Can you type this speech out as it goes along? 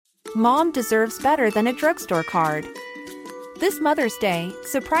Mom deserves better than a drugstore card. This Mother's Day,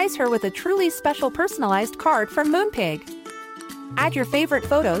 surprise her with a truly special personalized card from Moonpig. Add your favorite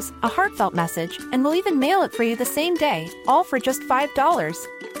photos, a heartfelt message, and we'll even mail it for you the same day, all for just $5.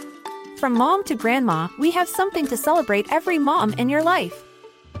 From mom to grandma, we have something to celebrate every mom in your life.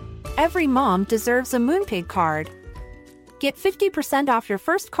 Every mom deserves a Moonpig card. Get 50% off your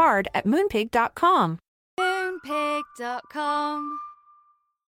first card at moonpig.com. Moonpig.com.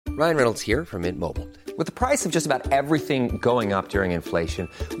 Ryan Reynolds here from Mint Mobile. With the price of just about everything going up during inflation,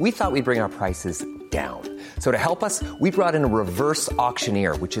 we thought we'd bring our prices down. So to help us, we brought in a reverse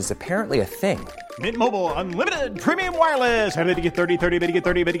auctioneer, which is apparently a thing. Mint Mobile Unlimited Premium Wireless. How to get 30, 30, bit to get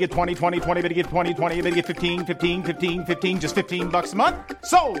 30, bit to get 20, 20, 20, bit to get 20, 20, bit to get 15, 15, 15, 15, just $15 a month?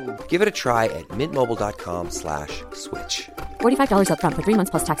 Sold! Give it a try at mintmobile.com/switch. $45 up front for 3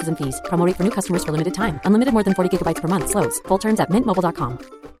 months plus taxes and fees. Promo rate for new customers for limited time. Unlimited more than 40 gigabytes per month. Slows full terms at mintmobile.com.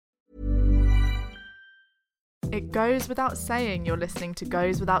 It goes without saying you're listening to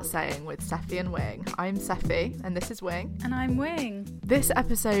Goes Without Saying with Seffi and Wing. I'm Seffi and this is Wing. And I'm Wing. This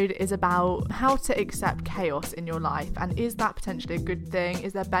episode is about how to accept chaos in your life, and is that potentially a good thing?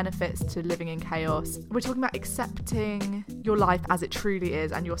 Is there benefits to living in chaos? We're talking about accepting your life as it truly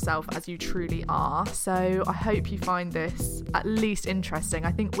is and yourself as you truly are. So I hope you find this at least interesting.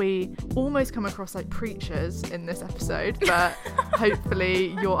 I think we almost come across like preachers in this episode, but hopefully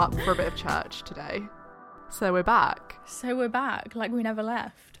you're up for a bit of church today. So we're back. Like we never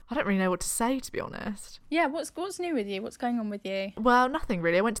left. I don't really know what to say, to be honest. Yeah, what's new with you? What's going on with you? Well, nothing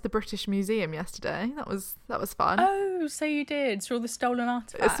really. I went to the British Museum yesterday. That was fun. Oh, so you did. Saw all the stolen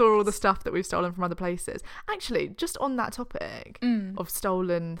artifacts. I saw all the stuff that we've stolen from other places. Actually, just on that topic of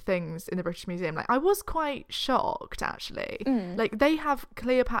stolen things in the British Museum, like I was quite shocked, actually. Like they have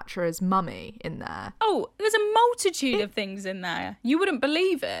Cleopatra's mummy in there. Oh, there's a multitude of things in there. You wouldn't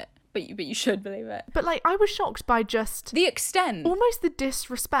believe it. But you should believe it. But like I was shocked by just the extent, almost the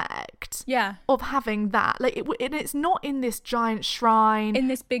disrespect, of having that. Like it's not in this giant shrine, in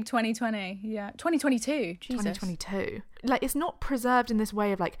this big 2020, 2022, Jesus. 2022. Like it's not preserved in this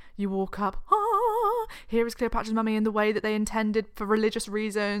way of like you walk up, here is Cleopatra's mummy in the way that they intended for religious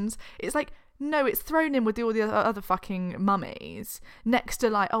reasons. It's like. No, it's thrown in with all the other fucking mummies next to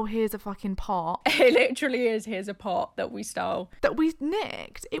like, oh, here's a fucking pot. It literally is. Here's a pot that we stole. That we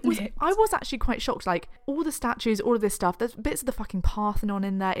nicked. I was actually quite shocked. Like all the statues, all of this stuff, there's bits of the fucking Parthenon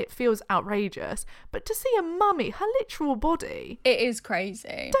in there. It feels outrageous. But to see a mummy, her literal body. It is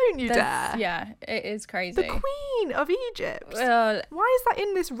crazy. Don't you dare. Yeah, it is crazy. The Queen of Egypt. Why is that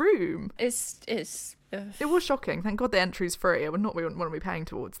in this room? It's It was shocking. Thank God the entry's free. I would not want to be paying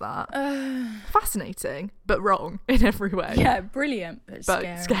towards that. Fascinating, but wrong in every way. Yeah, brilliant, but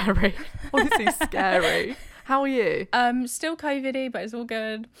scary. Honestly, scary. How are you? Still COVID-y, but it's all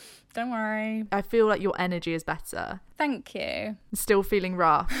good. Don't worry. I feel like your energy is better. Thank you. Still feeling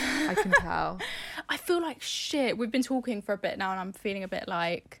rough, I can tell. I feel like shit. We've been talking for a bit now and I'm feeling a bit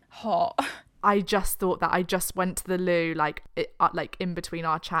like hot. I just thought that I just went to the loo like in between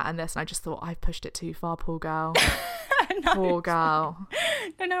our chat and this, and I just thought I've pushed it too far, poor girl. No, poor girl.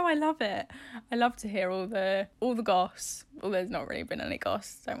 No, I love it. I love to hear all the goss. Well, there's not really been any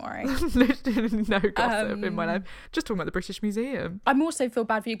goss, don't worry. Literally no gossip in my life. Just talking about the British Museum. I also feel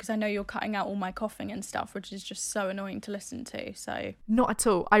bad for you because I know you're cutting out all my coughing and stuff, which is just so annoying to listen to. So not at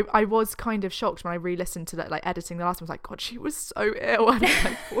all. I was kind of shocked when I re-listened to that, like editing the last one. I was like, God, she was so ill. And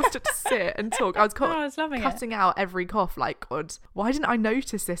I forced her to sit and talk. I was loving cutting out every cough. Like, God, why didn't I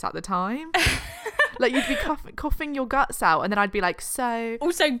notice this at the time? Like you'd be coughing your guts out, and then I'd be like, so.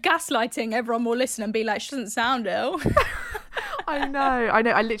 Also gaslighting everyone will listen and be like, she doesn't sound ill. I know. I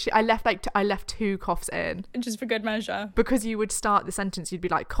left 2 coughs in. Just for good measure. Because you would start the sentence, you'd be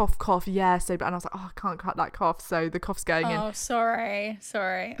like, cough, cough, yeah. So, and I was like, oh, I can't cut that cough. So the cough's going in. Oh, sorry.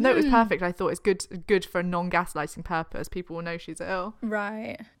 No, it was perfect. I thought it's good for a non-gaslighting purpose. People will know she's ill.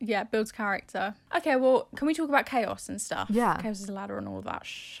 Right. Yeah, builds character. Okay, well, can we talk about chaos and stuff? Yeah. Chaos is a ladder and all that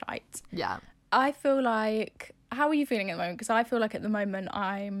shite. Yeah. I feel like, how are you feeling at the moment? Because I feel like at the moment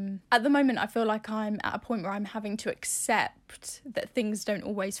I feel like I'm at a point where I'm having to accept that things don't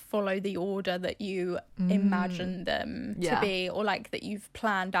always follow the order that you imagine them to be, or like that you've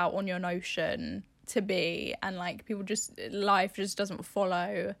planned out on your Notion to be, and like life just doesn't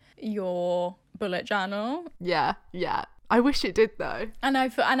follow your bullet journal. Yeah. I wish it did though. And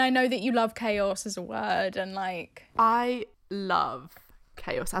I know that you love chaos as a word, and like I love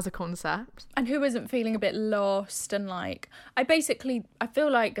chaos as a concept. And who isn't feeling a bit lost? And like I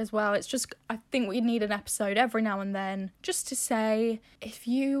feel like as well, it's just, I think we need an episode every now and then just to say, if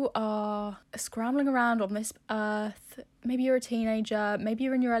you are scrambling around on this earth maybe you're a teenager, maybe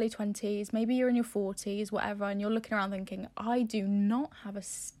you're in your early 20s, maybe you're in your 40s, whatever, and you're looking around thinking, I do not have a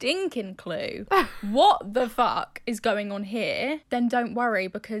stinking clue what the fuck is going on here, then don't worry,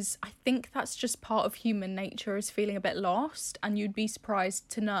 because I think that's just part of human nature, is feeling a bit lost, and you'd be surprised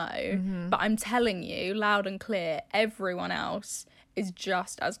to know. But I'm telling you, loud and clear, everyone else is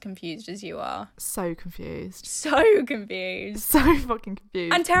just as confused as you are. So confused. So confused. So fucking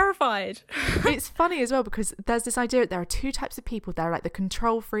confused. And terrified. It's funny as well, because there's this idea that there are two types of people. There are like the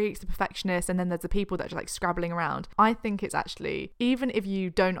control freaks, the perfectionists, and then there's the people that are like scrabbling around. I think it's actually, even if you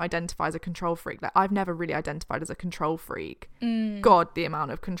don't identify as a control freak, like I've never really identified as a control freak. God, the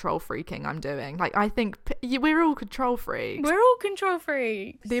amount of control freaking I'm doing. Like, I think we're all control freaks. We're all control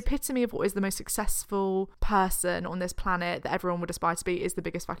freaks. The epitome of what is the most successful person on this planet that everyone would aspire to be is the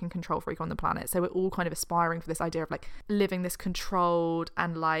biggest fucking control freak on the planet. So we're all kind of aspiring for this idea of like living this controlled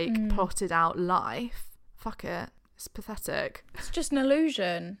and like plotted out life. Fuck it. It's pathetic. It's just an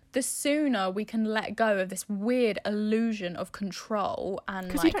illusion. The sooner we can let go of this weird illusion of control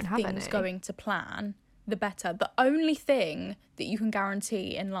and like things going to plan, the better. The only thing that you can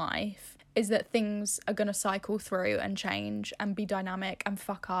guarantee in life is that things are going to cycle through and change and be dynamic and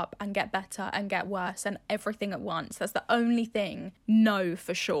fuck up and get better and get worse and everything at once. That's the only thing, know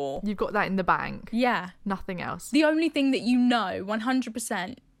for sure. You've got that in the bank. Yeah. Nothing else. The only thing that you know,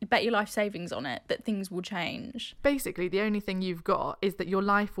 100%, bet your life savings on it, that things will change. Basically, the only thing you've got is that your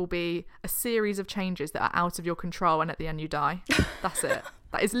life will be a series of changes that are out of your control, and at the end you die. That's it.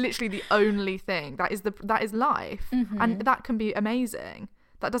 That is literally the only thing. That is life. And that can be amazing.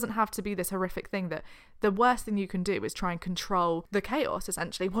 That doesn't have to be this horrific thing that the worst thing you can do is try and control the chaos,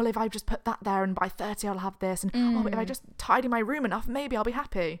 essentially. Well, if I just put that there and by 30 I'll have this, and if I just tidy my room enough, maybe I'll be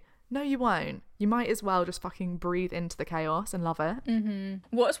happy. No, you won't. You might as well just fucking breathe into the chaos and love it.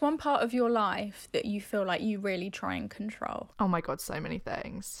 What's one part of your life that you feel like you really try and control? Oh my God, so many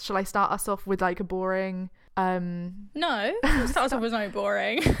things. Shall I start us off with like a boring... No, start off with no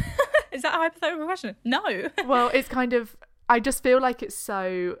boring. Is that a hypothetical question? No. Well, it's kind of... I just feel like it's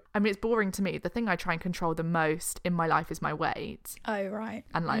so... I mean, it's boring to me. The thing I try and control the most in my life is my weight. Oh, right.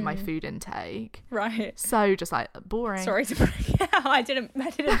 And like my food intake. Right. So just like boring. Sorry to break it out. I didn't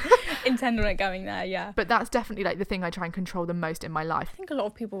intend on it going there, yeah. But that's definitely like the thing I try and control the most in my life. I think a lot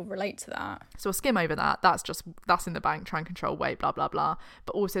of people relate to that. So I'll skim over that. That's in the bank, try and control weight, blah, blah, blah.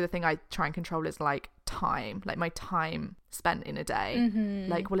 But also the thing I try and control is like time, like my time spent in a day.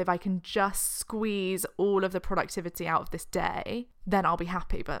 Like, well, if I can just squeeze all of the productivity out of this day, then I'll be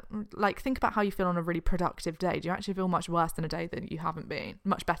happy. But like, think about how you feel on a really productive day. Do you actually feel much worse than a day that you haven't been?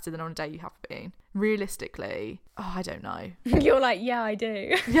 Much better than on a day you have been? Realistically, I don't know. You're like, yeah, I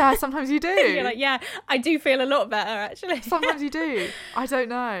do. Yeah, sometimes you do. You're like, yeah, I do feel a lot better, actually. Sometimes you do. I don't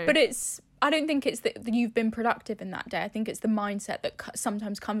know. But I don't think it's that you've been productive in that day. I think it's the mindset that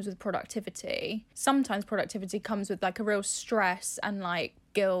sometimes comes with productivity. Sometimes productivity comes with like a real stress and like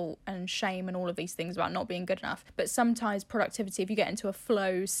guilt and shame and all of these things about not being good enough. But sometimes productivity, if you get into a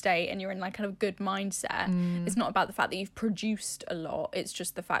flow state and you're in like kind of good mindset, it's not about the fact that you've produced a lot. It's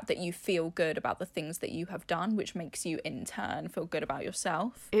just the fact that you feel good about the things that you have done, which makes you in turn feel good about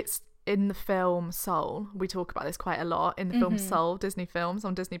yourself. It's in the film Soul, we talk about this quite a lot. In the film Soul, Disney films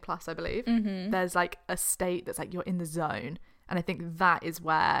on Disney Plus, I believe, there's like a state that's like you're in the zone. And I think that is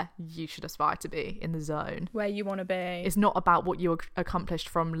where you should aspire to be, in the zone. Where you want to be. It's not about what you accomplished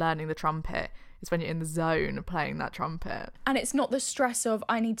from learning the trumpet. It's when you're in the zone playing that trumpet. And it's not the stress of,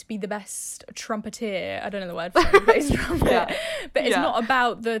 I need to be the best trumpeter. I don't know the word for bass trumpet. Yeah. But it's not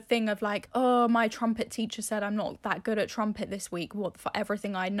about the thing of like, oh, my trumpet teacher said I'm not that good at trumpet this week. What, for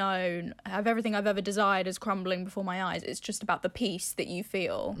everything I know, everything I've ever desired is crumbling before my eyes. It's just about the peace that you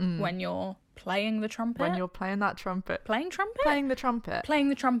feel when you're playing the trumpet. When you're playing that trumpet. Playing trumpet? Playing the trumpet. Playing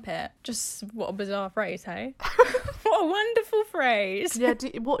the trumpet. Just what a bizarre phrase, hey? What a wonderful phrase. Yeah,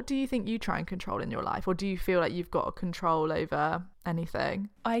 what do you think you try and control in your life? Or do you feel like you've got a control over anything?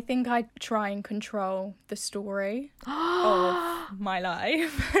 I think I try and control the story of my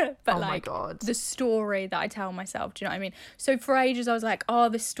life. But my God. The story that I tell myself, do you know what I mean? So for ages I was like, oh,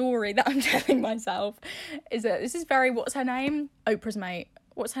 the story that I'm telling myself is that this is very, what's her name? Oprah's mate.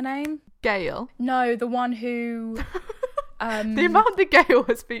 What's her name? Gail? No, the one who... the amount that Gail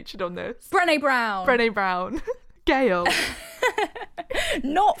has featured on this. Brené Brown. Gail.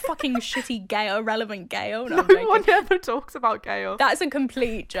 Not fucking shitty Gail, irrelevant Gail. No, No one ever talks about Gail. That's a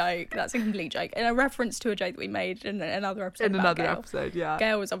complete joke. That's a complete joke. In a reference to a joke that we made in another episode. In about another Gail. episode, yeah.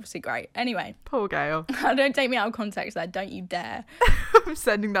 Gail was obviously great. Anyway. Poor Gail. Don't take me out of context there. Don't you dare. I'm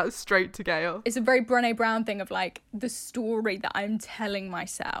sending that straight to Gail. It's a very Brené Brown thing of like the story that I'm telling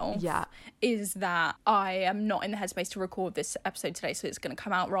myself is that I am not in the headspace to record this episode today, so it's going to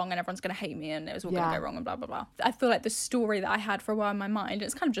come out wrong and everyone's going to hate me and it was all going to go wrong and blah, blah, blah. I feel like the story that I had for a while in my mind,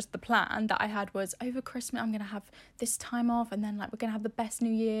 it's kind of just the plan that I had was over Christmas, I'm going to have this time off and then like we're going to have the best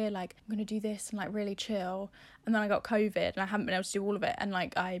New Year, like I'm going to do this and like really chill. And then I got COVID and I haven't been able to do all of it. And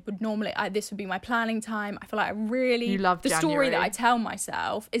like I would normally, this would be my planning time. I feel like I really, you love the January. Story that I tell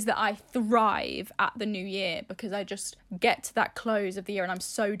myself is that I thrive at the new year because I just get to that close of the year and I'm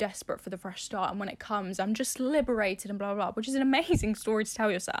so desperate for the fresh start. And when it comes, I'm just liberated and blah, blah, blah, which is an amazing story to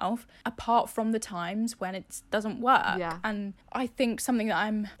tell yourself apart from the times when it doesn't work. Yeah. And I think something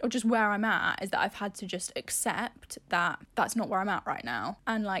that or just where I'm at is that I've had to just accept that that's not where I'm at right now.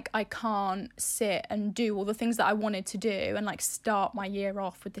 And like, I can't sit and do all the things that I wanted to do and like start my year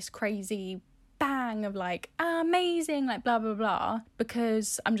off with this crazy bang of like amazing like blah blah blah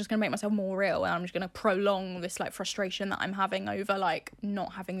because I'm just gonna make myself more ill and I'm just gonna prolong this like frustration that I'm having over like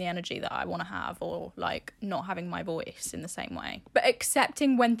not having the energy that I want to have or like not having my voice in the same way. But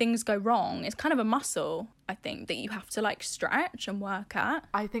accepting when things go wrong is kind of a muscle, I think, that you have to like stretch and work at.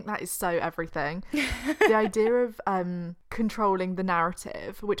 I think that is so everything. The idea of controlling the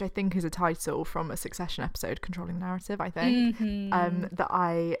narrative, which I think is a title from a Succession episode, Controlling the Narrative, I think, that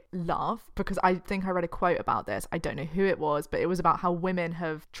I love because I think I read a quote about this. I don't know who it was, but it was about how women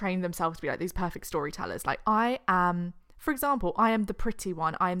have trained themselves to be like these perfect storytellers. Like for example, I am the pretty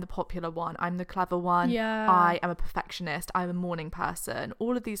one, I am the popular one, I'm the clever one, I am a perfectionist, I'm a morning person.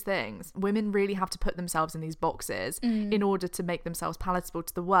 All of these things, women really have to put themselves in these boxes in order to make themselves palatable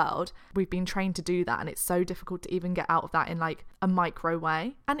to the world. We've been trained to do that and it's so difficult to even get out of that in like a micro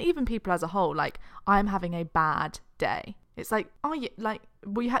way. And even people as a whole, like I'm having a bad day. It's like, oh, you like,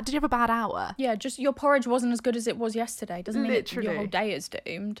 did you have a bad hour? Yeah, just your porridge wasn't as good as it was yesterday. Doesn't mean Literally. your whole day is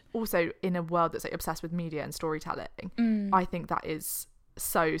doomed. Also, in a world that's like obsessed with media and storytelling, I think that is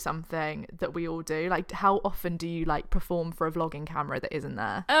so something that we all do. Like, how often do you like perform for a vlogging camera that isn't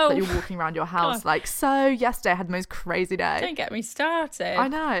there? That you're walking around your house like, so yesterday I had the most crazy day. Don't get me started. I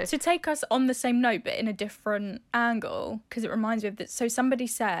know. To take us on the same note but in a different angle, because it reminds me of this. So somebody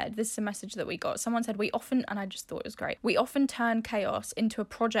said, this is a message that we got, someone said, we often, and I just thought it was great, we often turn chaos into a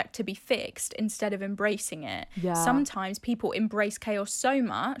project to be fixed instead of embracing it. Sometimes people embrace chaos so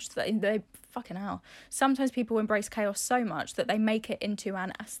much that they fucking hell. Sometimes people embrace chaos so much that they make it into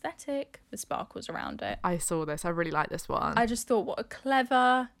an aesthetic with sparkles around it. I saw this. I really like this one. I just thought, what a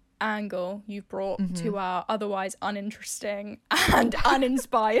clever angle you've brought to our otherwise uninteresting and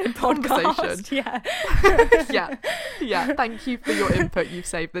uninspired podcast. Yeah. Thank you for your input. You've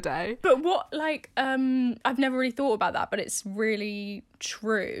saved the day. But what, like, I've never really thought about that, but it's really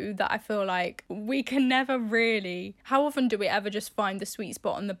true that I feel like we can never really, how often do we ever just find the sweet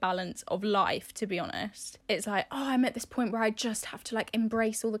spot and the balance of life, to be honest? It's like, oh, I'm at this point where I just have to like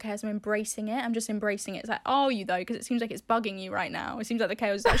embrace all the chaos. I'm embracing it. I'm just embracing it. It's like, are you though? Because it seems like it's bugging you right now. It seems like the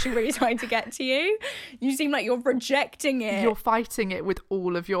chaos is actually really trying to get to you. You seem like you're rejecting it. You're fighting it with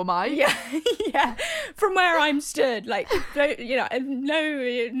all of your might. Yeah. From where I'm stood, like, you know,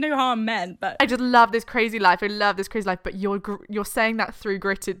 no harm meant, but I just love this crazy life. I love this crazy life, but you're saying that through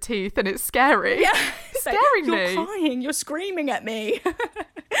gritted teeth and it's scary. Yeah. It's scaring me. You're crying, you're screaming at me.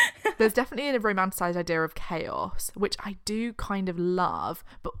 There's definitely a romanticized idea of chaos, which I do kind of love,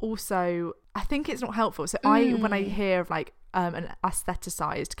 but also I think it's not helpful. So when I hear of like an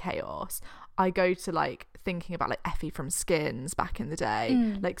aestheticized chaos, I go to like thinking about like Effie from Skins back in the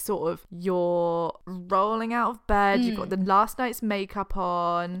day, like sort of you're rolling out of bed, you've got the last night's makeup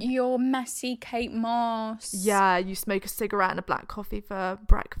on, you're messy Kate Moss, you smoke a cigarette and a black coffee for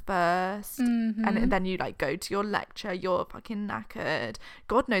breakfast, and then you like go to your lecture, you're fucking knackered,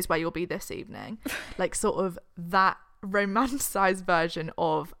 God knows where you'll be this evening. Like sort of that romanticized version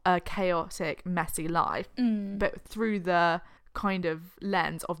of a chaotic, messy life, but through the kind of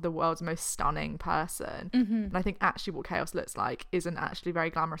lens of the world's most stunning person. And I think actually what chaos looks like isn't actually very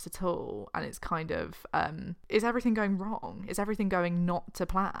glamorous at all, and it's kind of is everything going wrong? Is everything going not to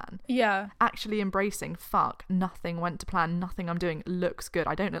plan? Actually embracing, fuck, nothing went to plan, nothing I'm doing looks good.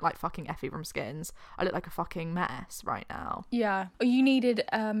 I don't look like fucking Effie from Skins. I look like a fucking mess right now. You needed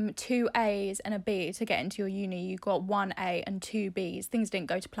 2 A's and a B to get into your uni. You got 1 A and 2 B's. Things didn't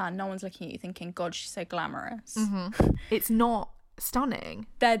go to plan. No one's looking at you thinking, God, she's so glamorous. It's not stunning.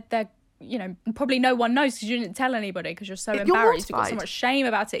 They're you know, probably no one knows because you didn't tell anybody because you're so You're embarrassed. You've got so mortified. much shame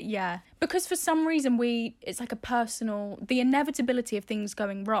about it. Yeah. Because for some reason it's like a personal, the inevitability of things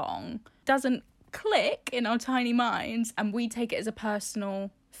going wrong doesn't click in our tiny minds, and we take it as a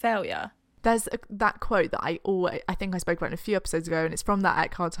personal failure. There's that quote that I think I spoke about in a few episodes ago, and it's from that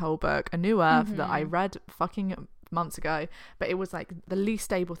Eckhart Tolle book, A New Earth, that I read fucking months ago. But it was like, the least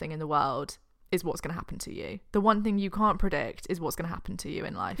stable thing in the world is what's going to happen to you. The one thing you can't predict is what's going to happen to you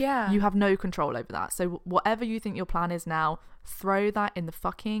in life. Yeah. You have no control over that. So whatever you think your plan is now, throw that in the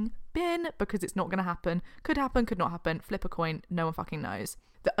fucking bin, because it's not going to happen. Could happen, could not happen. Flip a coin. No one fucking knows.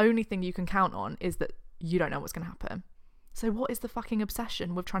 The only thing you can count on is that you don't know what's going to happen. So what is the fucking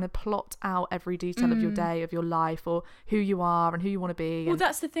obsession with trying to plot out every detail of your day, of your life, or who you are and who you want to be? Well,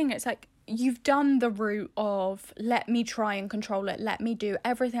 that's the thing. It's like, you've done the route of, let me try and control it. Let me do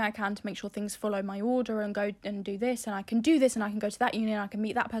everything I can to make sure things follow my order and go and do this. And I can do this, and I can go to that union. I can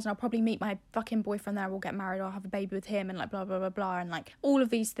meet that person. I'll probably meet my fucking boyfriend there. We'll get married. I'll have a baby with him, and like blah, blah, blah, blah. And like all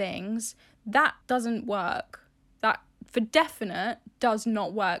of these things, that doesn't work. That for definite does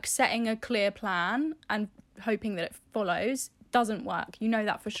not work. Setting a clear plan and hoping that it follows doesn't work. You know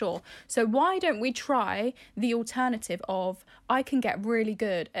that for sure. So why don't we try the alternative of, I can get really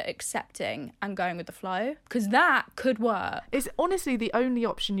good at accepting and going with the flow, because that could work. It's honestly the only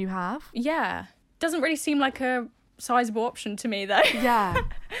option you have. Yeah. Doesn't really seem like a sizable option to me though. Yeah.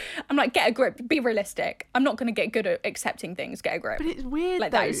 I'm like, get a grip, be realistic. I'm not going to get good at accepting things, get a grip. But it's weird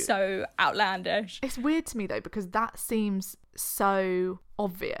like though. that is so outlandish. It's weird to me though, because that seems so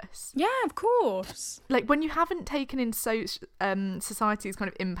obvious. Yeah, of course. Like when you haven't taken in society's kind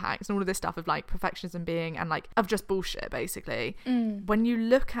of impacts and all of this stuff of like perfectionism being, and like of just bullshit basically, when you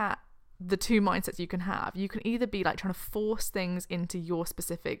look at the two mindsets you can have, you can either be like trying to force things into your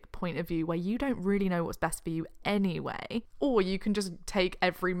specific point of view where you don't really know what's best for you anyway, or you can just take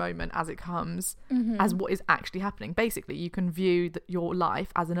every moment as it comes as what is actually happening. Basically, you can view your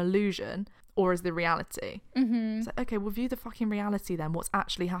life as an illusion or as the reality. It's like, okay, we'll view the fucking reality then, what's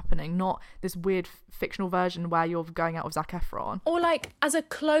actually happening, not this weird fictional version where you're going out with Zac Efron. Or like as a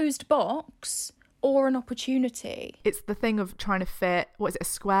closed box or an opportunity. It's the thing of trying to fit, what is it, a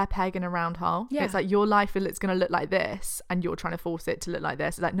square peg in a round hole? Yeah. It's like your life, it's going to look like this, and you're trying to force it to look like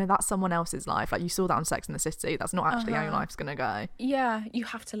this. It's like, no, that's someone else's life. Like you saw that on Sex and the City. That's not actually how your life's going to go. Yeah, you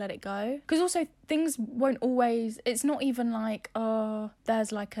have to let it go. Because also things won't always, it's not even like, oh,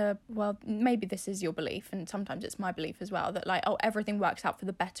 there's like a, well, maybe this is your belief, and sometimes it's my belief as well, that like, oh, everything works out for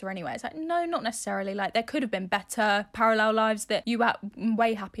the better anyway. It's like, no, not necessarily. Like there could have been better parallel lives that you were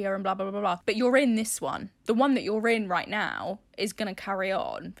way happier and blah, blah, blah, blah. But you're in this one. The one that you're in right now is going to carry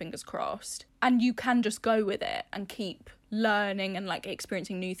on, fingers crossed. And you can just go with it and keep learning and like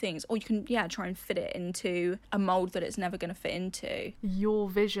experiencing new things, or you can try and fit it into a mold that it's never going to fit into. Your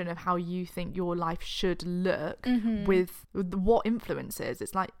vision of how you think your life should look with what influences,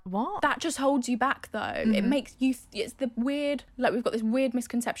 it's like, what? That just holds you back though. It makes you, it's the weird, like we've got this weird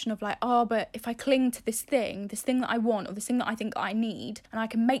misconception of like, oh, but if I cling to this thing that I want, or this thing that I think I need, and I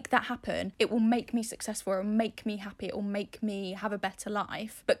can make that happen, it will make me successful, it will make me happy, it will make me have a better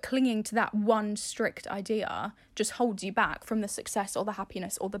life. But clinging to that one strict idea just holds you back from the success or the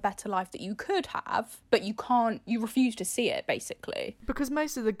happiness or the better life that you could have, but you refuse to see it basically. Because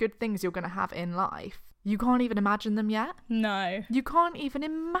most of the good things you're going to have in life, you can't even imagine them yet. No. You can't even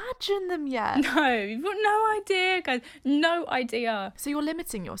imagine them yet. No, you've got no idea, guys. No idea. So you're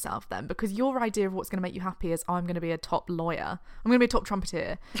limiting yourself then, because your idea of what's going to make you happy is, I'm going to be a top lawyer, I'm going to be a top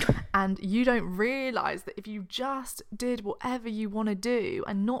trumpeter. And you don't realise that if you just did whatever you want to do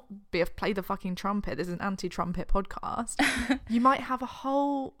and not play the fucking trumpet, this is an anti-trumpet podcast, you might have a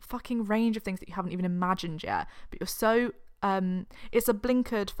whole fucking range of things that you haven't even imagined yet. But you're so... it's a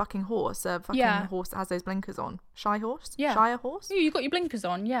blinkered fucking horse. A fucking horse that has those blinkers on. Shire horse? You got your blinkers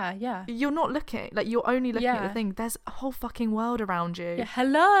on. Yeah. You're not looking, like you're only looking at the thing. There's a whole fucking world around you. Yeah.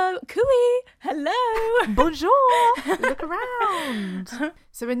 Hello, cooey. Hello. Bonjour. Look around.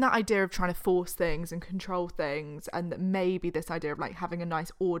 So in that idea of trying to force things and control things, and that maybe this idea of like having a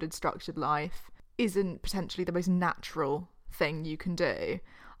nice ordered structured life isn't potentially the most natural thing you can do,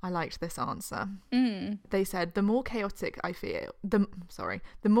 I liked this answer. They said, the more chaotic I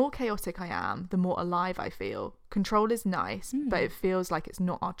am, the more alive I feel. Control is nice, but it feels like it's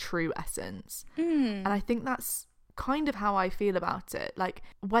not our true essence. And I think that's kind of how I feel about it. Like,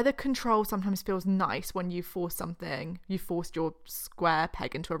 whether control sometimes feels nice when you force something, you forced your square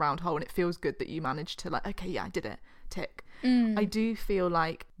peg into a round hole and it feels good that you managed to like, okay, yeah, I did it, tick. I do feel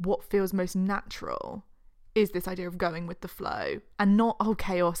like what feels most natural is this idea of going with the flow, and not, oh,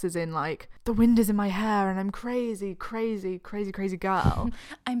 chaos is in like, the wind is in my hair and I'm crazy girl.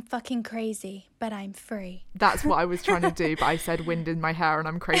 I'm fucking crazy, but I'm free. That's what I was trying to do, but I said wind in my hair and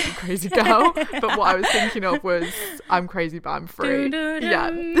I'm crazy girl. But what I was thinking of was, I'm crazy, but I'm free. Yeah.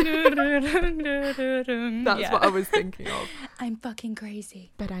 That's what I was thinking of. I'm fucking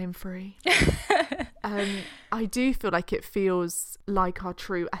crazy, but I'm free. I do feel like it feels like our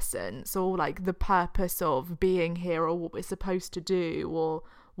true essence, or like the purpose of being here, or what we're supposed to do, or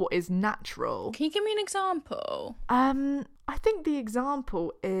what is natural. Can you give me an example? I think the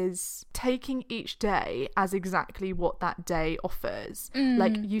example is taking each day as exactly what that day offers.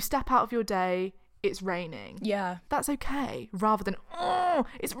 Like, you step out of your day, it's raining. Yeah. That's okay. Rather than, oh,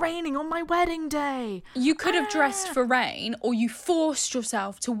 it's raining on my wedding day. You could have dressed for rain, or you forced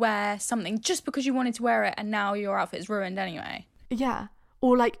yourself to wear something just because you wanted to wear it, and now your outfit is ruined anyway. Yeah.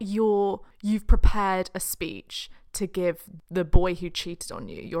 Or like you've prepared a speech to give the boy who cheated on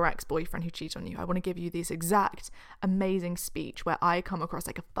you, your ex-boyfriend who cheated on you. I want to give you this exact amazing speech where I come across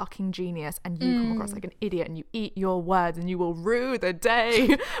like a fucking genius and you come across like an idiot, and you eat your words and you will rue the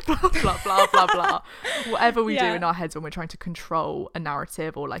day. Blah, blah, blah, blah, blah. Whatever we do in our heads when we're trying to control a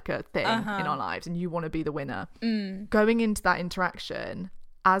narrative or like a thing in our lives, and you want to be the winner. Going into that interaction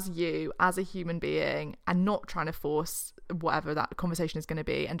as you, as a human being, and not trying to force whatever that conversation is going to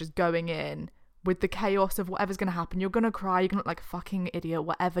be, and just going in with the chaos of whatever's going to happen. You're going to cry, you're going to look like a fucking idiot,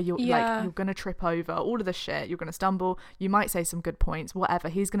 whatever. Like, you're going to trip over all of the shit, you're going to stumble, you might say some good points, whatever.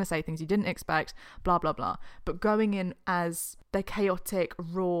 He's going to say things you didn't expect, blah, blah, blah. But going in as the chaotic,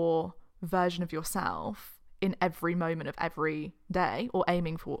 raw version of yourself in every moment of every day, or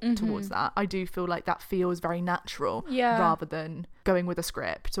aiming for towards that, I do feel like that feels very natural, rather than going with a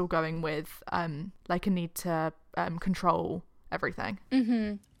script, or going with like a need to control everything.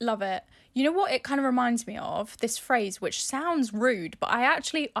 Love it. You know what it kind of reminds me of? This phrase, which sounds rude, but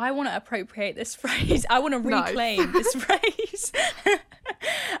I want to appropriate this phrase. I want to reclaim this phrase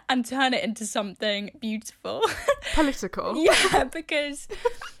and turn it into something beautiful. Political. Yeah, because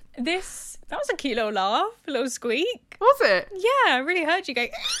that was a cute little laugh, a little squeak. Was it? Yeah, I really heard you go.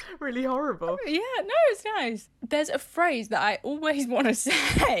 Really horrible. Yeah, no, it's nice. There's a phrase that I always want to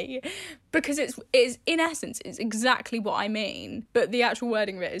say, because it's in essence, it's exactly what I mean, but the actual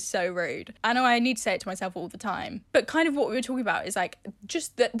wording of it is so rude. I know I need to say it to myself all the time, but kind of what we were talking about is like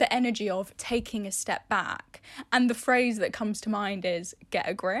just the energy of taking a step back, and the phrase that comes to mind is get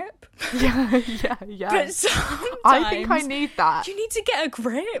a grip. Yeah. But sometimes I think I need that. You need to get a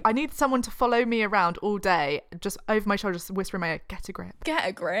grip. I need someone to follow me around all day, just over my shoulder, just whispering in my ear, get a grip. Get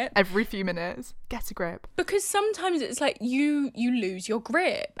a grip. Every few minutes, get a grip. Because sometimes it's like you lose your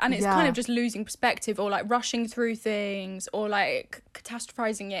grip, and it's kind of just losing perspective, or like rushing through things, or like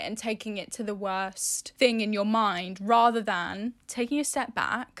catastrophizing it and taking it to the worst thing in your mind, rather than taking a step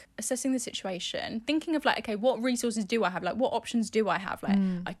back, assessing the situation, thinking of like, okay, what resources do I have? Like, what options do I have? Like,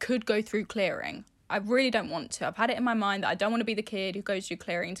 I could go through clearing. I really don't want to. I've had it in my mind that I don't want to be the kid who goes through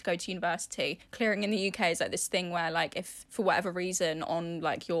clearing to go to university. Clearing in the UK is like this thing where, like, if for whatever reason on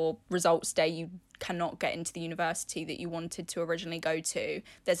like your results day you cannot get into the university that you wanted to originally go to,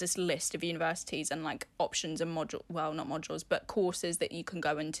 there's this list of universities and like options and not modules, but courses that you can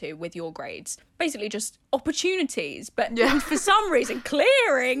go into with your grades. Basically just opportunities. But for some reason,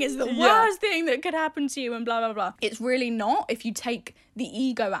 clearing is the worst thing that could happen to you, and blah, blah, blah. It's really not if you take the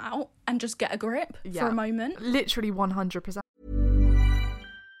ego out and just get a grip for a moment. Literally 100%.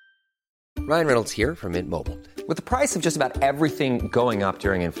 Ryan Reynolds here from Mint Mobile. With the price of just about everything going up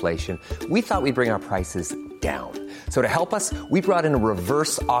during inflation, we thought we'd bring our prices down. So to help us, we brought in a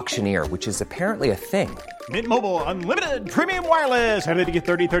reverse auctioneer, which is apparently a thing. Mint Mobile Unlimited Premium Wireless. How to get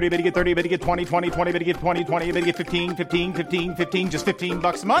 30, 30, how to get 30, how to get 20, 20, 20, how to get 20, 20, how to get 15, 15, 15, 15, just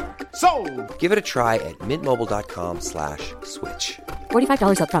 $15 a month? Sold! Give it a try at mintmobile.com/switch.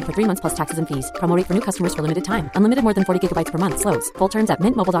 $45 up front for 3 months plus taxes and fees. Promo rate for new customers for limited time. Unlimited more than 40 gigabytes per month. Slows full terms at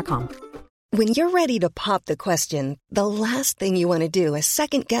mintmobile.com. When you're ready to pop the question, the last thing you want to do is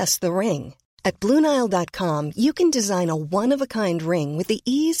second-guess the ring. At BlueNile.com, you can design a one-of-a-kind ring with the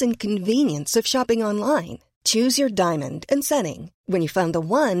ease and convenience of shopping online. Choose your diamond and setting. When you find the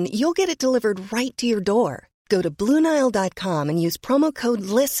one, you'll get it delivered right to your door. Go to BlueNile.com and use promo code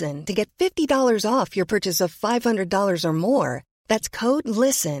LISTEN to get $50 off your purchase of $500 or more. That's code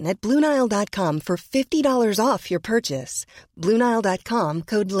LISTEN at BlueNile.com for $50 off your purchase. BlueNile.com,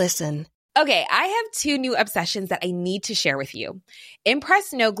 code LISTEN. Okay, I have 2 new obsessions that I need to share with you.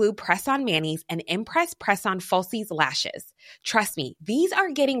 Impress No Glue Press-On Manis and Impress Press-On Falsies Lashes. Trust me, these are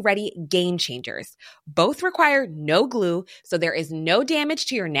getting ready game changers. Both require no glue, so there is no damage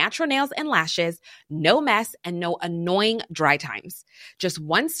to your natural nails and lashes, no mess, and no annoying dry times. Just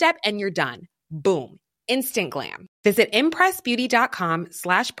one step and you're done. Boom. Instant glam. Visit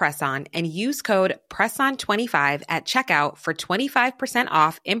impressbeauty.com/presson and use code PRESSON25 at checkout for 25%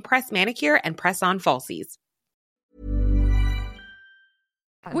 off Impress Manicure and Press-On Falsies.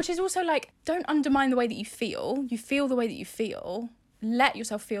 Which is also like, don't undermine the way that you feel. You feel the way that you feel. Let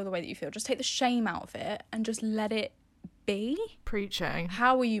yourself feel the way that you feel. Just take the shame out of it and just let it be. Preaching.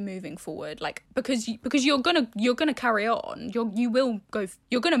 How are you moving forward? Like, because you're gonna carry on. You're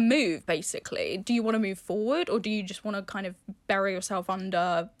gonna move, basically. Do you want to move forward, or do you just want to kind of bury yourself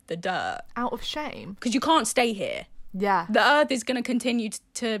under the dirt Out of shame? because you can't stay here? Yeah. The earth is going to continue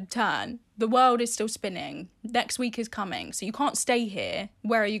to turn. The world is still spinning. Next week is coming. So you can't stay here.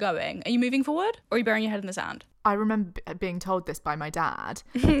 Where are you going? Are you moving forward, or are you burying your head in the sand? I remember being told this by my dad.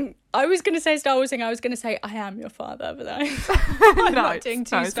 I was going to say Star Wars thing. I was going to say I am your father, but I'm not doing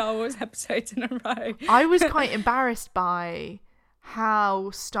 2 Star Wars episodes in a row. I was quite embarrassed by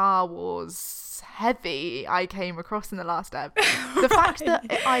how Star Wars heavy I came across in the last ep. The fact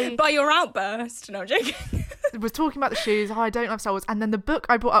that By your outburst. No, I'm joking. was talking about the shoes, I don't love Star Wars, and then the book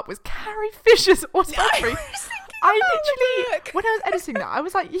I brought up was Carrie Fisher's autobiography. I literally, when I was editing that, I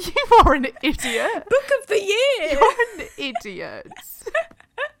was like, you are an idiot. Book of the year. You're an idiot.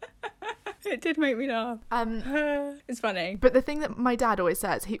 It did make me laugh. It's funny. But the thing that my dad always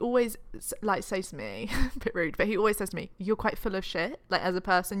says, he always like says to me, a bit rude, but he always says to me, you're quite full of shit. Like, as a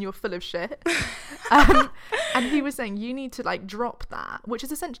person, you're full of shit. And he was saying, you need to like drop that, which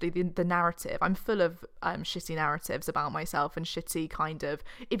is essentially the narrative. I'm full of shitty narratives about myself and shitty kind of,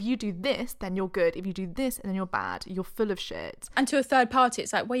 if you do this, then you're good. If you do this, then you're bad. You're full of shit. And to a third party,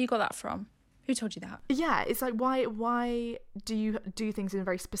 it's like, where you got that from? Who told you that? Yeah, it's like, why do you do things in a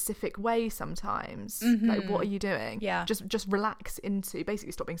very specific way sometimes? Mm-hmm. Like, what are you doing? Yeah. Just relax into,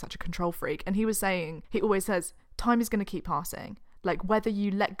 basically stop being such a control freak. And he was saying, he always says, time is going to keep passing. Like, whether you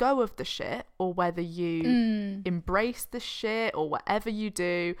let go of the shit or whether you embrace the shit or whatever you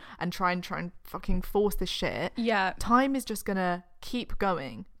do and try and fucking force the shit. Yeah. Time is just going to keep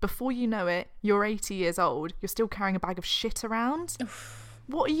going. Before you know it, you're 80 years old. You're still carrying a bag of shit around.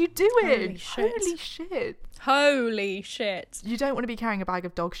 What are you doing? Holy shit. Holy shit. You don't want to be carrying a bag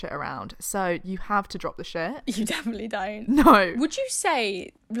of dog shit around. So you have to drop the shit. You definitely don't. No. Would you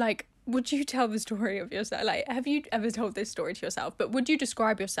say, like, would you tell the story of yourself? Like, have you ever told this story to yourself? But would you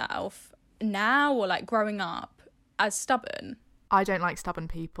describe yourself now or like growing up as stubborn? I don't like stubborn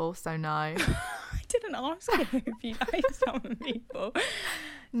people, so no. I didn't ask you if you like stubborn people.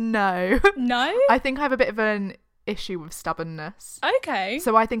 No. No? I think I have a bit of an issue with stubbornness. Okay.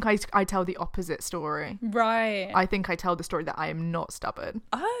 So I think I tell the opposite story. Right. I think I tell the story that I am not stubborn.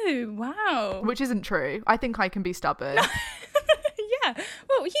 Oh, wow. Which isn't true. I think I can be stubborn. Yeah.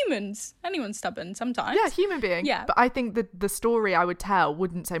 Well, humans. Anyone's stubborn sometimes. Yeah, human being. Yeah. But I think the story I would tell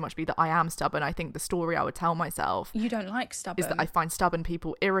wouldn't so much be that I am stubborn. I think the story I would tell myself You don't like stubborn. is that I find stubborn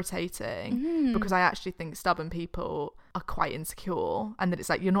people irritating because I actually think stubborn people are quite insecure, and that it's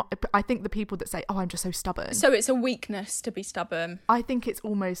like, you're not, I think the people that say, oh, I'm just so stubborn. So it's a weakness to be stubborn. I think it's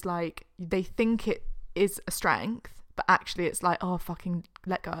almost like they think it is a strength, but actually it's like, oh, fucking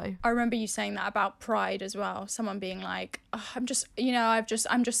let go. I remember you saying that about pride as well. Someone being like, oh, I'm just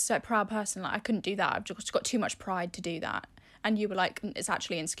so proud person. Like, I couldn't do that. I've just got too much pride to do that. And you were like, it's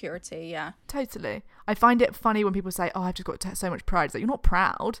actually insecurity, yeah. Totally. I find it funny when people say, oh, I've just got so much pride. It's like, you're not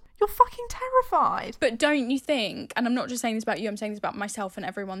proud. You're fucking terrified. But don't you think, and I'm not just saying this about you, I'm saying this about myself and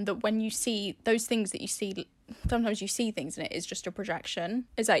everyone, that when you see those things that you see, sometimes you see things and it is just a projection.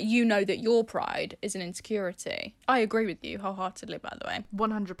 It's like, you know that your pride is an insecurity. I agree with you wholeheartedly, by the way.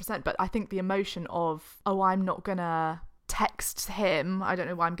 100%. But I think the emotion of, oh, I'm not gonna text him, I don't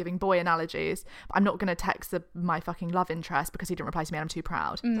know why I'm giving boy analogies, but I'm not going to text my fucking love interest because he didn't reply to me and I'm too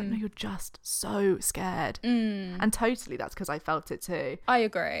proud. It's like, no, you're just so scared. And totally that's because I felt it too. I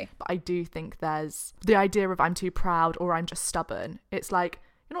agree. But I do think there's the idea of I'm too proud or I'm just stubborn. It's like,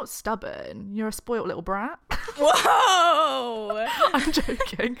 you're not stubborn, you're a spoiled little brat. Whoa! I'm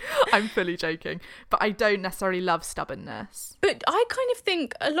joking. I'm fully joking. But I don't necessarily love stubbornness. But I kind of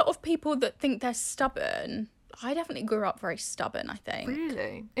think a lot of people that think they're stubborn, I definitely grew up very stubborn, I think.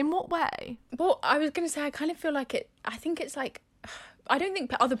 Really? In what way? Well, I was going to say, I kind of feel like I think it's like I don't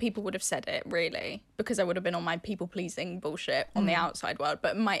think other people would have said it, really, because I would have been on my people-pleasing bullshit on the outside world.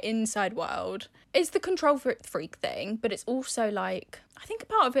 But my inside world, it's the control freak thing, but it's also, like, I think a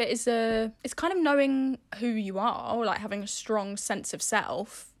part of it is it's kind of knowing who you are, or, like, having a strong sense of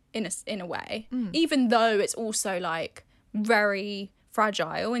self in a way, even though it's also, like, very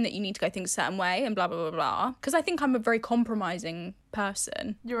fragile in that you need to go things a certain way and blah, blah, blah, blah. Because I think I'm a very compromising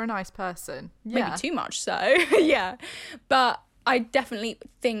person. You're a nice person. Yeah. Maybe too much so, yeah. But I definitely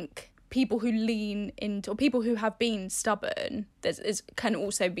think people who lean into, or people who have been stubborn, can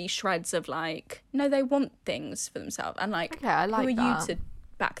also be shreds of, like, no, they want things for themselves. And, like, okay, I like who are that. you to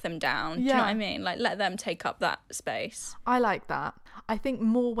back them down? Do you know what I mean? Like, let them take up that space. I like that. I think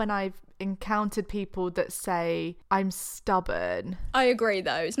more when I've encountered people that say I'm stubborn. I agree,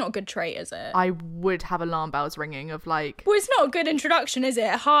 though. It's not a good trait, is it? I would have alarm bells ringing of, like... Well, it's not a good introduction, is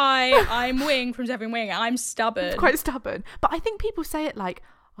it? Hi, I'm Wing from Seven Wing. I'm stubborn. I'm quite stubborn. But I think people say it like,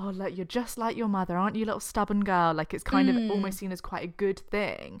 oh, look, you're just like your mother, aren't you, little stubborn girl? Like, it's kind of almost seen as quite a good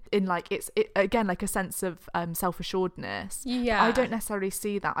thing. In, like, it's again, like a sense of self-assuredness. Yeah. But I don't necessarily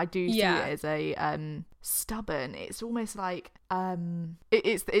see that. I do see it as a stubborn. It's almost like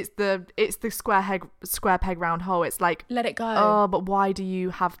it's the square peg round hole. It's like, let it go. Oh, but why do you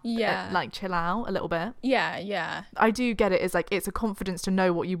have like chill out a little bit? Yeah. I do get it as, like, it's a confidence to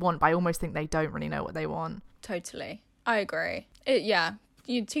know what you want, but I almost think they don't really know what they want. Totally. I agree.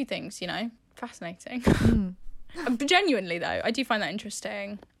 Two things, fascinating. But genuinely, though, I do find that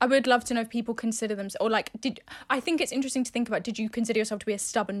interesting. I would love to know if people consider themselves, or, like, I think it's interesting to think about, did you consider yourself to be a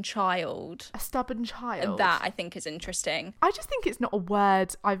stubborn child? A stubborn child? That, I think, is interesting. I just think it's not a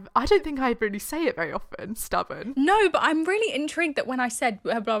word I don't think I really say it very often, stubborn. No, but I'm really intrigued that when I said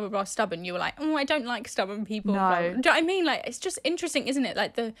blah, blah, blah, stubborn, you were like, oh, I don't like stubborn people. No. Blah, blah. Do you know what I mean? Like, it's just interesting, isn't it?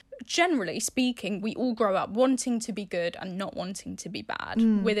 Like, generally speaking, we all grow up wanting to be good and not wanting to be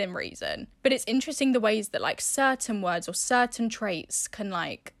bad within reason. But it's interesting the ways that, like, certain words or certain traits can,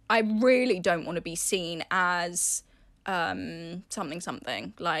 like, I really don't want to be seen as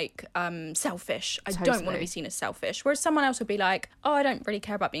something like selfish. I don't want to be seen as selfish, whereas someone else would be like, oh, I don't really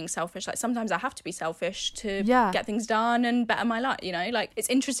care about being selfish. Like, sometimes I have to be selfish to get things done and better my life, like, it's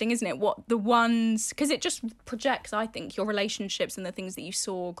interesting, isn't it, what the ones, because it just projects, I think, your relationships and the things that you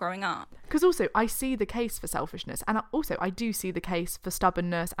saw growing up. Because also I see the case for selfishness, and also I do see the case for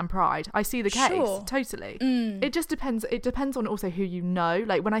stubbornness and pride. I see the case, totally. It just depends. It depends on also who you know.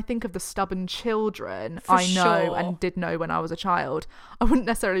 Like, when I think of the stubborn children I know and did know when I was a child, I wouldn't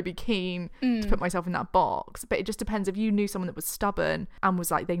necessarily be keen to put myself in that box. But it just depends if you knew someone that was stubborn and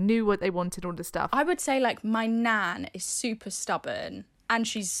was like, they knew what they wanted, all this stuff. I would say, like, my nan is super stubborn and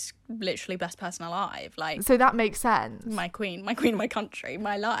she's literally best person alive. Like, so that makes sense. My queen, my country,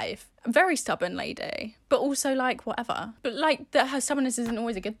 my life. A very stubborn lady, but also, like, whatever. But, like, that her stubbornness isn't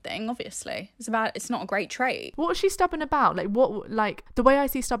always a good thing, obviously. It's not a great trait. What is she stubborn about? Like, what, like, the way I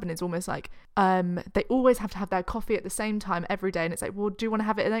see stubborn is almost like they always have to have their coffee at the same time every day, and it's like, well, do you want to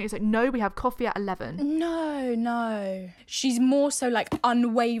have it? And then it's like, no, we have coffee at 11. No. She's more so, like,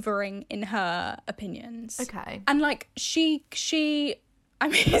 unwavering in her opinions. Okay. And, like, she I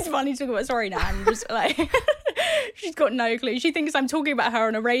mean, it's funny to talk about, sorry, Nan, just, like, she's got no clue. She thinks I'm talking about her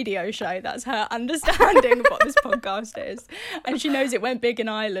on a radio show. That's her understanding of what this podcast is. And she knows it went big in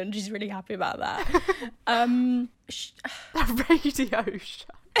Ireland. She's really happy about that. A radio show.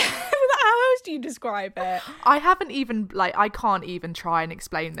 How else do you describe it? I haven't even, like, I can't even try and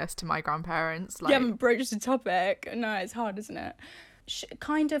explain this to my grandparents. Like, you haven't broached the topic. No, it's hard, isn't it?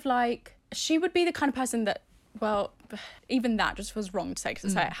 Kind of like, she would be the kind of person that, well, even that just feels wrong to say, because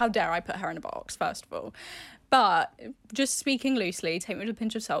it's like, how dare I put her in a box, first of all. But just speaking loosely, take me with a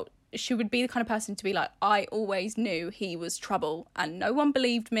pinch of salt, she would be the kind of person to be like, I always knew he was trouble and no one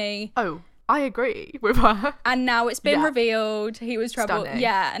believed me. Oh, I agree with her. And now it's been revealed he was trouble. Stunning.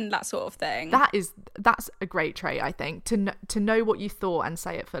 Yeah, and that sort of thing. That's a great trait, I think, to know what you thought and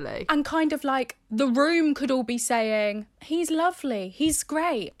say it fully. And kind of like, the room could all be saying, he's lovely, he's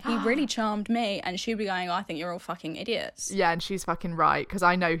great, he really charmed me, and she'd be going, oh, I think you're all fucking idiots. Yeah, and she's fucking right, because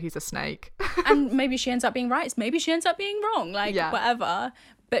I know he's a snake. And maybe she ends up being right, maybe she ends up being wrong, like, whatever.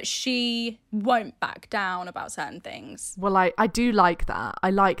 But she won't back down about certain things. Well, I do like that. I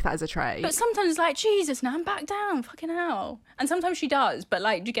like that as a trait. But sometimes it's like, Jesus, Nan, back down, fucking hell. And sometimes she does, but,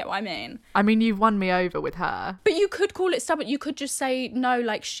 like, do you get what I mean? I mean, you've won me over with her. But you could call it stubborn. You could just say, no,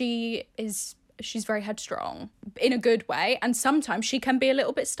 like, she's very headstrong in a good way, and sometimes she can be a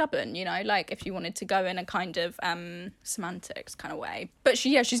little bit stubborn, like, if you wanted to go in a kind of semantics kind of way. But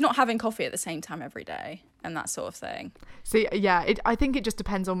she's not having coffee at the same time every day. and that sort of thing. See, yeah, I think it just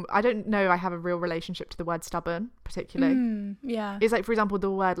depends on, I don't know, I have a real relationship to the word stubborn, particularly. Yeah. It's like, for example,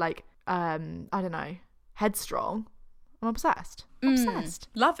 the word like, I don't know, headstrong. I'm obsessed. Obsessed.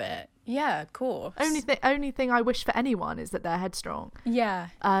 Love it. Yeah, of course. Only thing I wish for anyone is that they're headstrong. Yeah.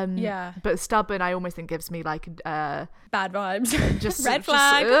 Yeah. But stubborn, I almost think gives me like bad vibes. Just red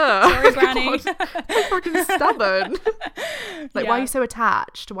flag. Sorry, granny. Fucking stubborn. Like, Yeah. why are you so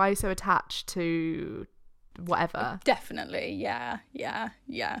attached? Why are you so attached to whatever? Definitely. Yeah.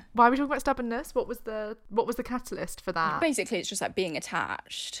 Why are we talking about stubbornness? What was the catalyst for that? Basically, it's just like being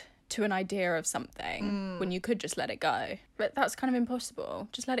attached to an idea of something when you could just let it go. But that's kind of impossible.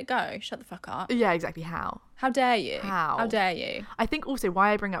 Just let it go. Shut the fuck up. Yeah, exactly. How dare you? How dare you? I think also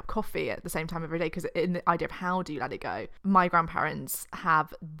why I bring up coffee at the same time every day, because in the idea of how do you let it go, my grandparents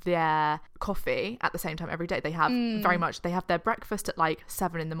have their coffee at the same time every day. They have very much, they have their breakfast at like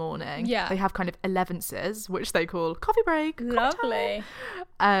 7 a.m. Yeah. They have kind of 11s, which they call coffee break. Lovely.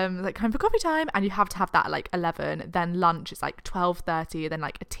 Like time for coffee time, and you have to have that at like 11. Then lunch is like 12:30. Then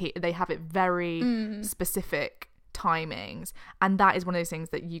like a tea. They have it very specific timings, and that is one of those things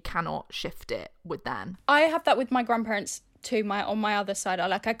that you cannot shift it with them. I have that with my grandparents too. On my other side,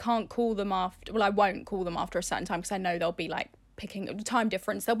 I can't call them after. Well, I won't call them after a certain time because I know they'll be like picking time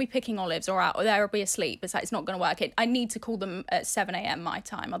difference. They'll be picking olives or they'll be asleep. It's like, it's not going to work. I need to call them at 7 a.m. my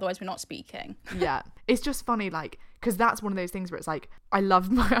time, otherwise we're not speaking. Yeah, it's just funny, like, because that's one of those things where it's like I love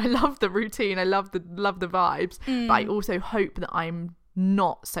the routine, I love the vibes, but I also hope that I'm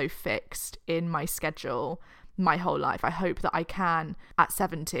not so fixed in my schedule my whole life. I hope that I can at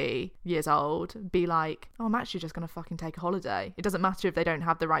 70 years old be like, oh, I'm actually just gonna fucking take a holiday. It doesn't matter if they don't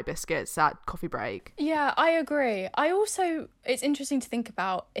have the right biscuits at coffee break. Yeah, I agree. I also, it's interesting to think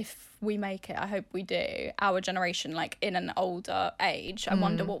about if we make it, I hope we do, our generation, like in an older age. I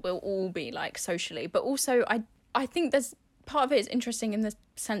wonder what we'll all be like socially. But also I think there's part of it is interesting in the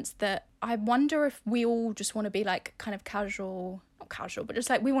sense that I wonder if we all just want to be like kind of casual, not casual, but just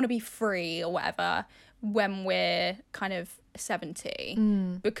like we want to be free or whatever when we're kind of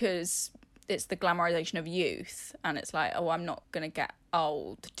 70 because it's the glamorization of youth, and it's like, oh, I'm not gonna get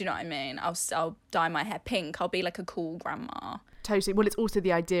old. Do you know what I mean? I'll dye my hair pink. I'll be like a cool grandma. Totally. Well, it's also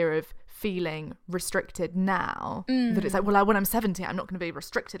the idea of feeling restricted now, that it's like, well, when I'm 70 I'm not going to be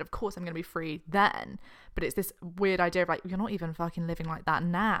restricted, of course I'm going to be free then. But it's this weird idea of like, you're not even fucking living like that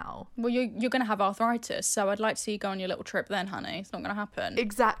now. Well, you're going to have arthritis, so I'd like to see you go on your little trip then, honey. It's not going to happen.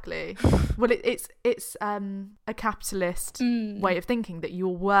 Exactly. Well, it's a capitalist way of thinking that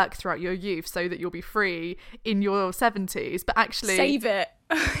you'll work throughout your youth so that you'll be free in your 70s, but actually save it.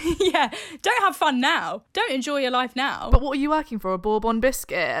 Yeah, don't have fun now. Don't enjoy your life now. But what are you working for? A Bourbon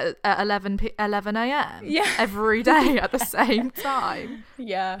biscuit at 11 a.m. Yeah. every day at the same time.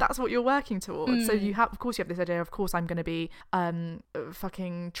 Yeah, that's what you're working towards. So you have, of course, you have this idea. Of course, I'm going to be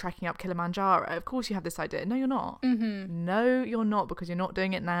fucking trekking up Kilimanjaro. Of course, you have this idea. No, you're not. No, you're not, because you're not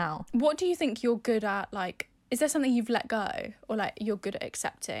doing it now. What do you think you're good at? Like, is there something you've let go, or like you're good at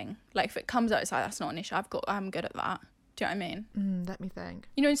accepting? Like, if it comes out, it's like, that's not an issue. I'm good at that. Do you know what I mean? Let me think.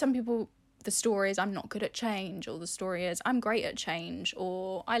 You know, some people, the story is I'm not good at change, or the story is I'm great at change,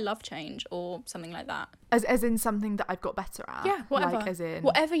 or I love change, or something like that. As in something that I've got better at? Yeah, whatever. Like, as in...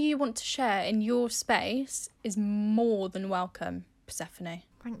 whatever you want to share in your space is more than welcome, Persephone.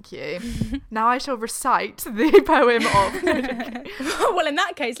 Thank you. Now I shall recite the poem of... Well, in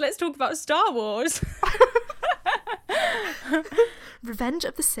that case, let's talk about Star Wars. Revenge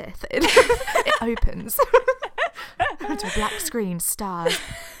of the Sith. It opens to a black screen, stars.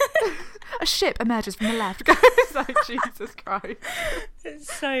 A ship emerges from the left. It's like, Jesus Christ.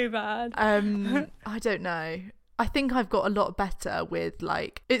 It's so bad. I don't know. I think I've got a lot better with,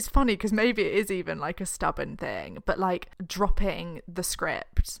 like, it's funny because maybe it is even like a stubborn thing, but like dropping the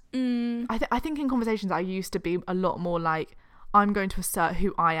script. I think in conversations I used to be a lot more like, I'm going to assert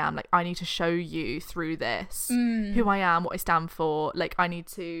who I am. Like, I need to show you through this who I am, what I stand for. Like, I need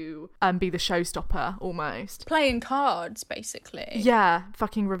to be the showstopper almost. Playing cards, basically. Yeah,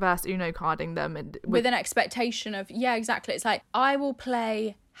 fucking reverse Uno carding them. And with an expectation of, yeah, exactly. It's like, I will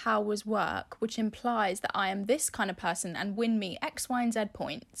play how was work, which implies that I am this kind of person and win me X, Y, and Z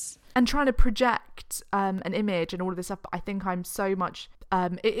points. And trying to project an image and all of this stuff. But I think I'm so much...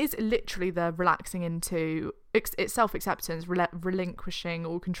 it is literally the relaxing into it's self-acceptance, relinquishing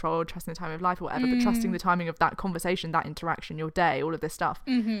all control, trusting the time of life or whatever, but trusting the timing of that conversation, that interaction, your day, all of this stuff,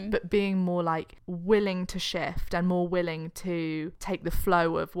 but being more like willing to shift and more willing to take the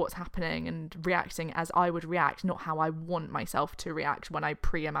flow of what's happening and reacting as I would react, not how I want myself to react when I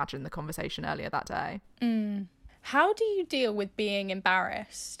pre-imagined the conversation earlier that day. How do you deal with being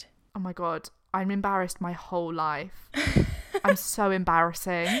embarrassed? Oh my God. I'm embarrassed my whole life. I'm so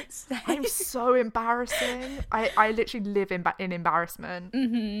embarrassing. I'm so embarrassing. I literally live in embarrassment.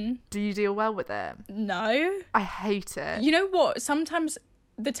 Mm-hmm. Do you deal well with it? No. I hate it. You know what? Sometimes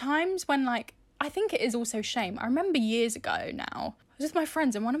the times when, like, I think it is also shame. I remember years ago now, I was with my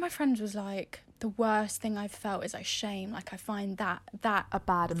friends, and one of my friends was like, the worst thing I've felt is like shame. Like, I find that a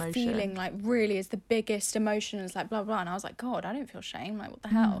bad emotion. Feeling like really is the biggest emotion. It's like blah blah. And I was like, God, I don't feel shame. Like, what the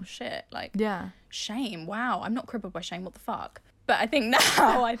hell? Shit. Like, yeah. Shame. Wow. I'm not crippled by shame. What the fuck? But I think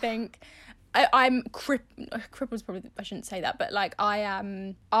now, I'm crippled's probably, I shouldn't say that, but like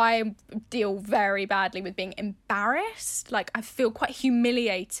I deal very badly with being embarrassed. Like, I feel quite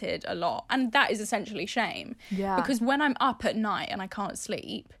humiliated a lot, and that is essentially shame. Yeah. Because when I'm up at night and I can't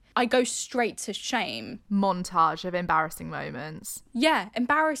sleep, I go straight to shame. Montage of embarrassing moments. Yeah,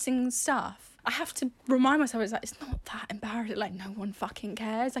 embarrassing stuff. I have to remind myself, it's like, it's not that embarrassing. Like, no one fucking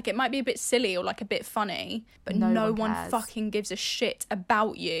cares. Like, it might be a bit silly or like a bit funny, but no one fucking gives a shit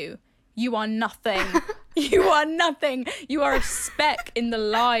about you. You are nothing. You are nothing. You are a speck in the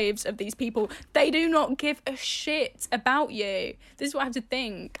lives of these people. They do not give a shit about you. This is what I have to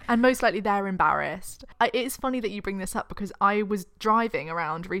think. And most likely they're embarrassed. It's funny that you bring this up, because I was driving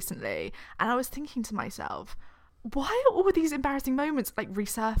around recently and I was thinking to myself, why are all these embarrassing moments like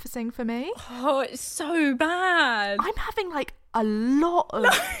resurfacing for me? Oh, it's so bad. I'm having like a lot of... No,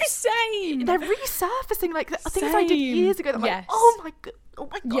 same. They're resurfacing, like things I did years ago. I'm like, oh my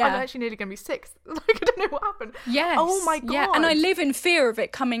God, yeah. I'm actually nearly going to be 6. Like, I don't know what happened. Yes. Oh my God. Yeah, and I live in fear of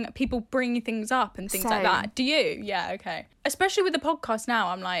it coming, people bringing things up and things like that. Do you? Yeah, okay. Especially with the podcast now,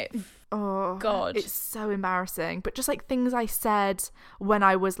 I'm like... Oh God, it's so embarrassing. But just like things I said when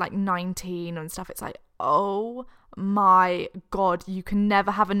I was like 19 and stuff, it's like, oh my God, you can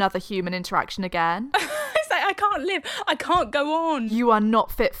never have another human interaction again. It's like, I can't live, I can't go on. You are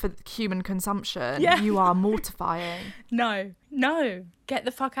not fit for human consumption. Yeah. You are mortifying. No, get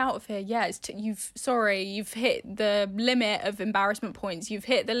the fuck out of here. Yeah, you've hit the limit of embarrassment points. You've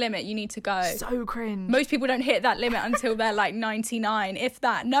hit the limit. You need to go. So cringe. Most people don't hit that limit until they're like 99, if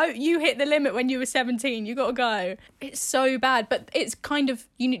that. No, you hit the limit when you were 17. You gotta go. It's so bad, but it's kind of,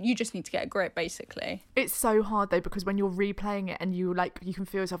 you just need to get a grip, basically. It's so hard though, because when you're replaying it and you can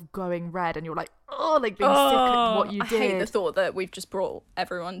feel yourself going red and you're like, oh, like being sick at what you did. I hate the thought that we've just brought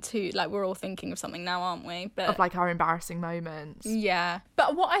everyone to, like, we're all thinking of something now, aren't we? But of like our embarrassing moments. Yeah.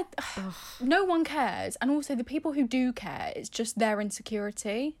 But no one cares. And also the people who do care, it's just their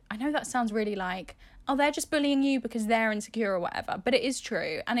insecurity. I know that sounds really like, oh, they're just bullying you because they're insecure or whatever. But it is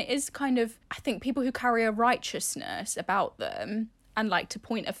true. And it is kind of, I think people who carry a righteousness about them and like to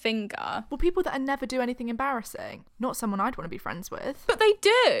point a finger. Well, people that never do anything embarrassing. Not someone I'd want to be friends with. But they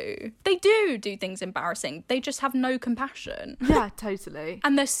do. They do things embarrassing. They just have no compassion. Yeah, totally.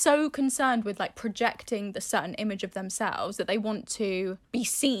 And they're so concerned with like projecting the certain image of themselves that they want to be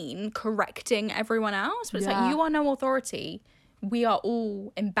seen correcting everyone else. But it's like, you are no authority. We are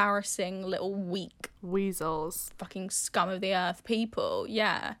all embarrassing little weak weasels, fucking scum of the earth people.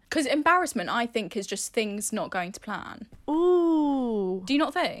 Yeah, because embarrassment, I think, is just things not going to plan. Ooh, do you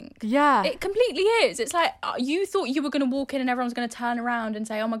not think? Yeah, it completely is. It's like you thought you were going to walk in and everyone's going to turn around and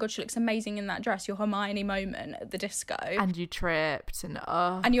say, oh my God, she looks amazing in that dress, your Hermione moment at the disco, and you tripped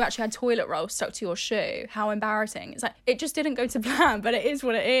and you actually had toilet roll stuck to your shoe. How embarrassing. It's like, it just didn't go to plan, but it is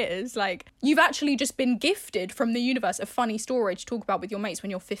what it is. Like, you've actually just been gifted from the universe a funny story to talk about with your mates when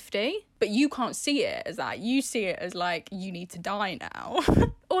you're 50, but you can't see it as that. You see it as like, you need to die now.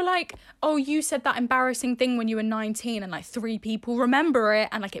 Or like, oh, you said that embarrassing thing when you were 19 and like 3 people remember it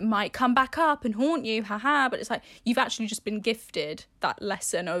and like it might come back up and haunt you, haha. But it's like, you've actually just been gifted that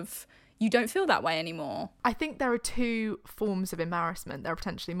lesson of, you don't feel that way anymore. I think there are 2 forms of embarrassment. There are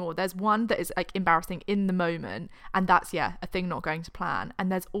potentially more. There's one that is like embarrassing in the moment, and that's, a thing not going to plan.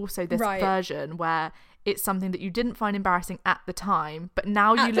 And there's also this version where it's something that you didn't find embarrassing at the time, but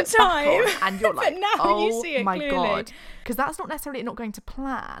now you look back on and you're like, oh you see it my clearly. God. Because that's not necessarily it not going to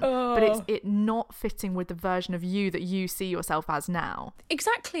plan, but it's it not fitting with the version of you that you see yourself as now.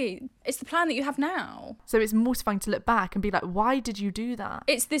 Exactly. It's the plan that you have now. So it's mortifying to look back and be like, why did you do that?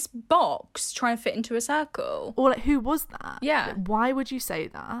 It's this box trying to fit into a circle. Or like, who was that? Yeah. Like, why would you say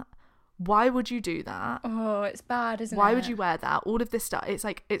that? Why would you do that? Oh, it's bad, isn't it? Why would you wear that? All of this stuff. It's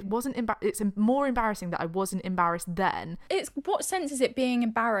like, it wasn't it's more embarrassing that I wasn't embarrassed then. It's, what sense is it being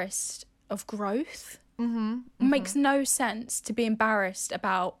embarrassed of growth? Makes no sense to be embarrassed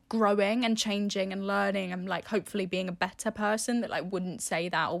about growing and changing and learning and like hopefully being a better person that like wouldn't say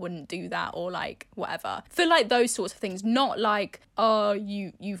that or wouldn't do that or like whatever. For like those sorts of things, not like, oh,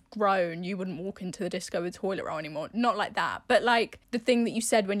 you've grown, you wouldn't walk into the disco with toilet roll anymore. Not like that. But like the thing that you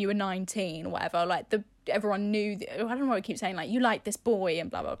said when you were 19 or whatever, like everyone knew, I don't know what I keep saying, like, you like this boy and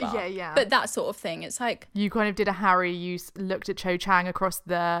blah, blah, blah. Yeah. But that sort of thing, it's like... You kind of did a Harry, you looked at Cho Chang across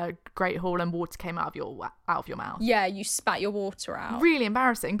the Great Hall and water came out of your mouth. Yeah, you spat your water out. Really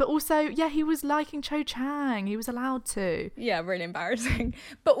embarrassing. But also, yeah, he was liking Cho Chang. He was allowed to. Yeah, really embarrassing.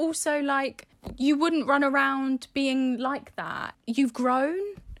 But also, like, you wouldn't run around being like that. You've grown.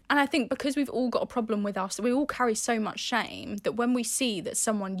 And I think because we've all got a problem with us, we all carry so much shame that when we see that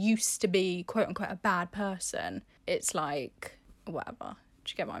someone used to be, quote unquote, a bad person, it's like, whatever. Do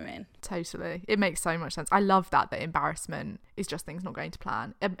you get what I mean? Totally. It makes so much sense. I love that embarrassment is just things not going to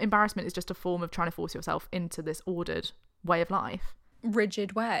plan. Embarrassment is just a form of trying to force yourself into this ordered way of life.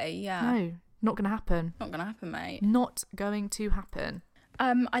 Rigid way, yeah. No, not going to happen. Not going to happen, mate. Not going to happen.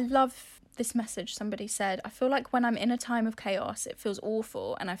 I love this message. Somebody said, I feel like when I'm in a time of chaos, it feels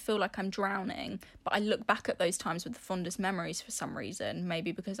awful and I feel like I'm drowning, but I look back at those times with the fondest memories for some reason,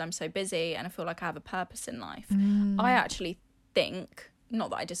 maybe because I'm so busy and I feel like I have a purpose in life. I actually think, not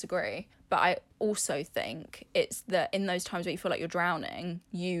that I disagree, but I also think it's that in those times where you feel like you're drowning,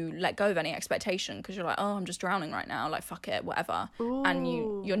 you let go of any expectation because you're like, oh, I'm just drowning right now, like fuck it, whatever. Ooh.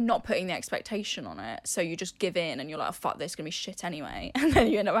 And you're not putting the expectation on it, so you just give in and you're like, oh, fuck this, it's gonna be shit anyway, and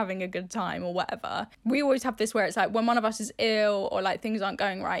then you end up having a good time or whatever. We always have this where it's like when one of us is ill or like things aren't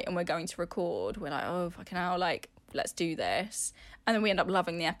going right and we're going to record, we're like, oh fucking hell, like let's do this. And then we end up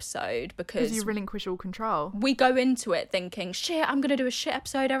loving the episode because you relinquish all control. We go into it thinking, shit, I'm going to do a shit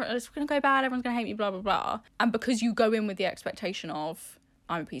episode, it's going to go bad, everyone's going to hate me, blah, blah, blah. And because you go in with the expectation of,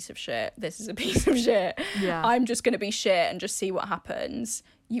 I'm a piece of shit, this is a piece of shit, I'm just going to be shit and just see what happens,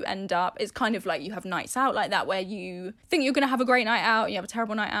 you end up, it's kind of like you have nights out like that where you think you're going to have a great night out, you have a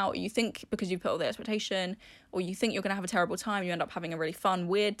terrible night out, or you think because you put all the expectation, or you think you're going to have a terrible time, you end up having a really fun,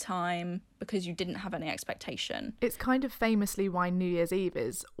 weird time because you didn't have any expectation. It's kind of famously why New Year's Eve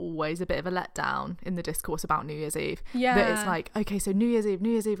is always a bit of a letdown in the discourse about New Year's Eve. Yeah. That it's like, okay, so New Year's Eve,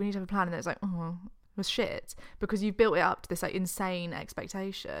 we need to have a plan, and then it's like, oh, was shit, because you've built it up to this like insane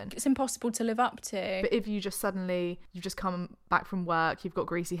expectation. It's impossible to live up to. But if you've just come back from work, you've got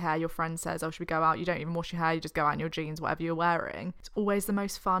greasy hair, your friend says, oh, should we go out? You don't even wash your hair, you just go out in your jeans, whatever you're wearing. It's always the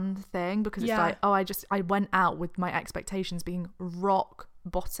most fun thing because it's like, oh, I went out with my expectations being rock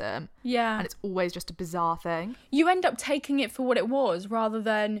bottom, and it's always just a bizarre thing. You end up taking it for what it was rather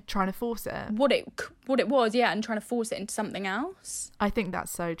than trying to force it, what it was, and trying to force it into something else. I think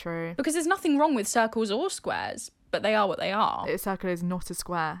that's so true, because there's nothing wrong with circles or squares, but they are what they are. A circle is not a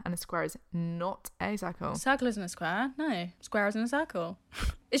square, and a square is not a circle. Circle isn't a square. No, square isn't a circle.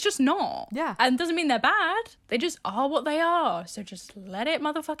 It's just not. Yeah. And it doesn't mean they're bad. They just are what they are. So just let it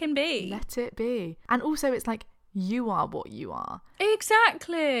motherfucking be. Let it be. And also it's like, you are what you are.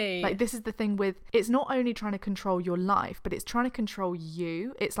 Exactly. Like, this is the thing with, it's not only trying to control your life, but it's trying to control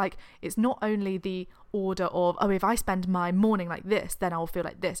you. It's like, it's not only the order of, oh, if I spend my morning like this, then I'll feel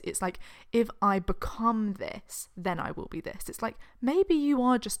like this. It's like, if I become this, then I will be this. It's like, maybe you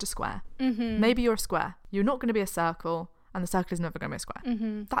are just a square. Maybe you're a square. You're not going to be a circle. And the circle is never going to be a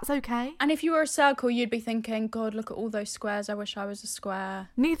square. That's okay. And if you were a circle, you'd be thinking, God, look at all those squares. I wish I was a square.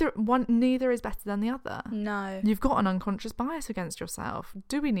 Neither is better than the other. No. You've got an unconscious bias against yourself.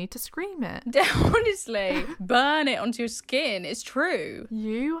 Do we need to scream it? Honestly, burn it onto your skin. It's true.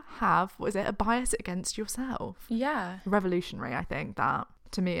 You have, a bias against yourself. Yeah. Revolutionary, I think, that.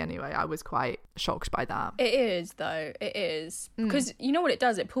 To me, anyway, I was quite shocked by that. It is, though. It is. Because you know what it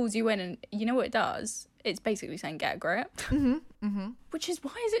does? It pulls you in, and you know what it does? It's basically saying get a grip. Which is,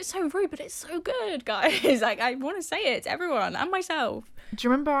 why is it so rude? But it's so good, guys. Like, I want to say it to everyone and myself. Do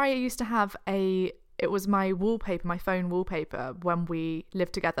you remember I used to have it was my wallpaper, my phone wallpaper, when we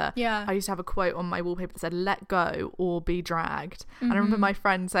lived together. Yeah. I used to have a quote on my wallpaper that said, let go or be dragged. And I remember my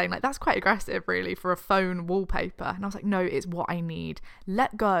friend saying, like, that's quite aggressive, really, for a phone wallpaper. And I was like, no, it's what I need.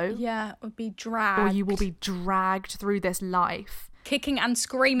 Let go. Yeah, or be dragged. Or you will be dragged through this life. Kicking and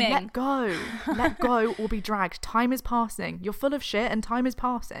screaming. Let go. Let go or be dragged. Time is passing. You're full of shit and time is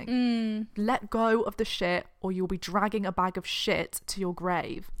passing. Let go of the shit or you'll be dragging a bag of shit to your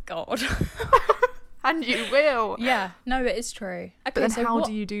grave. God. And you will. Yeah. No, it is true. Okay, but then so how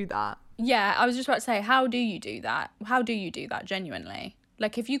do you do that? Yeah, I was just about to say, how do you do that? How do you do that genuinely?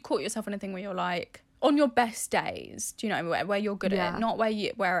 Like, if you caught yourself in a thing where you're like, on your best days, do you know, where you're good Yeah. at it, not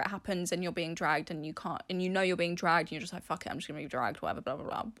where it happens and you're being dragged and you can't, and you know you're being dragged and you're just like, fuck it, I'm just gonna be dragged, whatever, blah blah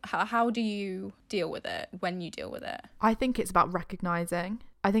blah. How do you deal with it when you deal with it? I think it's about recognizing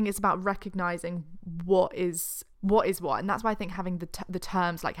what is what, and that's why I think having the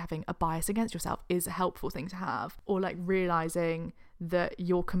terms like having a bias against yourself is a helpful thing to have, or like realizing that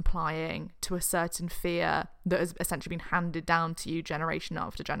you're complying to a certain fear that has essentially been handed down to you generation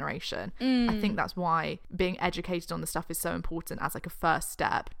after generation. I think that's why being educated on the stuff is so important as like a first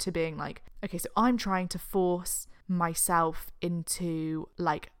step to being like, okay, so I'm trying to force myself into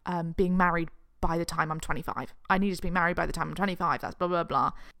like being married by the time I'm 25. I need to be married by the time I'm 25. That's blah, blah,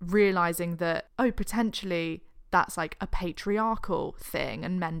 blah. Realizing that, oh, potentially that's like a patriarchal thing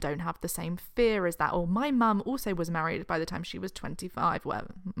and men don't have the same fear as that. Or my mum also was married by the time she was 25. Well,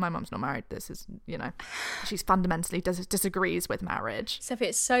 my mum's not married. This is, you know, she's fundamentally disagrees with marriage. Sophie,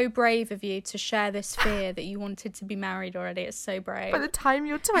 it's so brave of you to share this fear that you wanted to be married already. It's so brave. By the time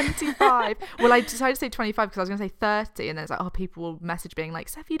you're 25. Well, I decided to say 25 because I was going to say 30, and then it's like, oh, people will message being like,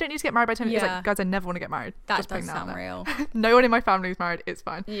 Sophie, you don't need to get married by 20. It's like, guys, I never want to get married. That Just does sound real. No one in my family is married. It's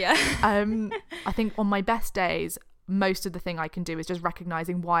fine. Yeah. I think on my best days, most of the thing I can do is just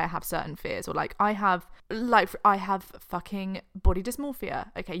recognizing why I have certain fears, or like I have fucking body dysmorphia.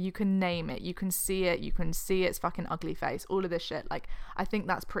 Okay, you can name it, you can see its fucking ugly face, all of this shit. Like, I think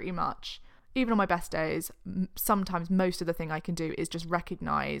that's pretty much, even on my best days, sometimes most of the thing I can do is just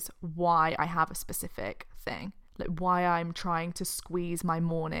recognize why I have a specific thing, like why I'm trying to squeeze my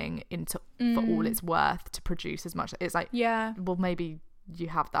morning into for all it's worth to produce as much. It's like, yeah, well, maybe you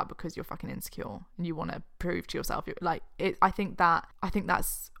have that because you're fucking insecure and you want to prove to yourself like it. I think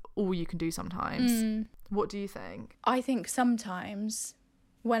that's all you can do sometimes. What do you think? I think sometimes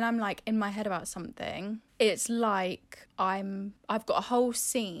when I'm like in my head about something, it's like I've got a whole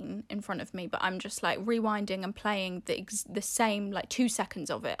scene in front of me, but I'm just like rewinding and playing the same like 2 seconds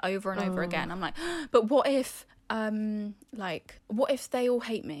of it over and over again. I'm like, but what if what if they all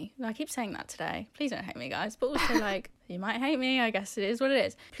hate me? And I keep saying that today. Please don't hate me, guys. But also like, you might hate me. I guess it is what it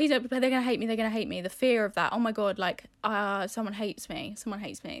is. Please don't. They're gonna hate me. They're gonna hate me. The fear of that. Oh my god. Like, someone hates me. Someone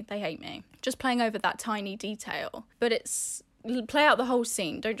hates me. They hate me. Just playing over that tiny detail. But it's play out the whole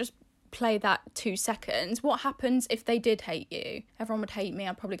scene. Don't just play that 2 seconds. What happens if they did hate you? Everyone would hate me.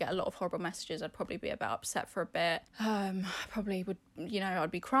 I'd probably get a lot of horrible messages. I'd probably be about upset for a bit. Probably would, you know,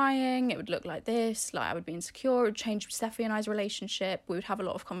 I'd be crying. It would look like this. Like, I would be insecure. It would change Steffi and I's relationship. We would have a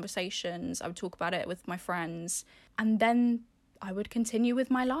lot of conversations. I would talk about it with my friends. And then I would continue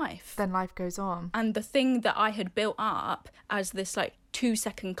with my life. Then life goes on. And the thing that I had built up as this like 2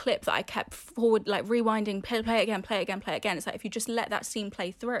 second clip that I kept forward, like rewinding, play it again. It's like, if you just let that scene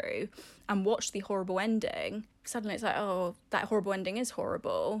play through and watch the horrible ending, suddenly it's like, oh, that horrible ending is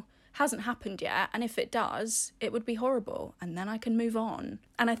horrible. Hasn't happened yet. And if it does, it would be horrible. And then I can move on.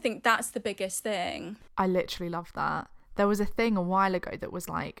 And I think that's the biggest thing. I literally love that. There was a thing a while ago that was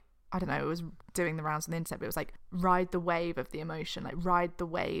like, I don't know, it was doing the rounds on the internet, but it was like, ride the wave of the emotion, like ride the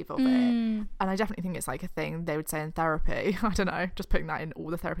wave of it. And I definitely think it's like a thing they would say in therapy. I don't know, just putting that in all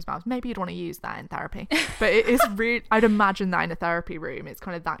the therapists' mouths. Maybe you'd want to use that in therapy. But it is really, I'd imagine that in a therapy room. It's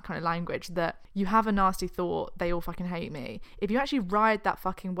kind of that kind of language that you have a nasty thought, they all fucking hate me. If you actually ride that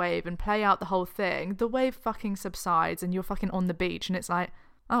fucking wave and play out the whole thing, the wave fucking subsides and you're fucking on the beach and it's like,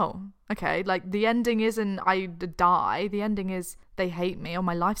 oh, okay, like the ending isn't I die, the ending is they hate me, or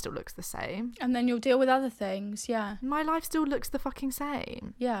my life still looks the same. And then you'll deal with other things, yeah. My life still looks the fucking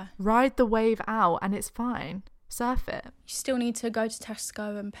same. Yeah. Ride the wave out and it's fine. Surf it. You still need to go to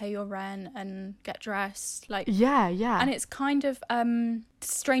Tesco and pay your rent and get dressed. Like, yeah. And it's kind of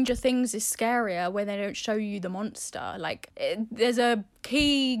Stranger Things is scarier where they don't show you the monster. Like, there's a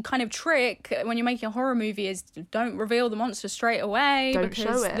key kind of trick when you're making a horror movie is don't reveal the monster straight away. Don't because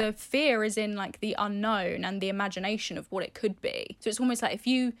show it. The fear is in like the unknown and the imagination of what it could be. So it's almost like if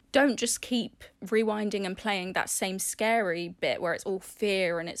you don't just keep rewinding and playing that same scary bit where it's all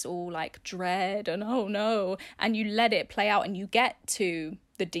fear and it's all like dread and oh no, and you let it play out and you get to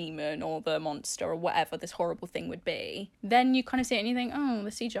the demon or the monster or whatever this horrible thing would be, then you kind of see it and you think, oh, the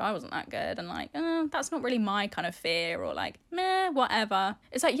CGI wasn't that good, and like, that's not really my kind of fear, or like, meh, whatever.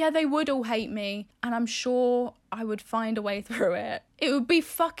 It's like, yeah, they would all hate me and I'm sure I would find a way through it. It would be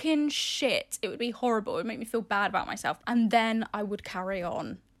fucking shit. It would be horrible. It would make me feel bad about myself, and then I would carry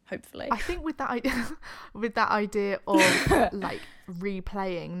on. Hopefully. I think with that idea of like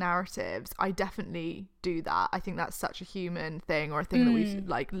replaying narratives, I definitely do that. I think that's such a human thing, or a thing that we've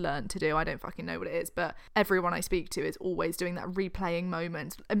like learned to do. I don't fucking know what it is, but everyone I speak to is always doing that, replaying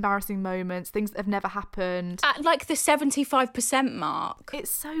moments, embarrassing moments, things that have never happened. At like the 75% mark. It's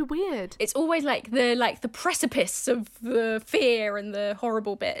so weird. It's always like the precipice of the fear and the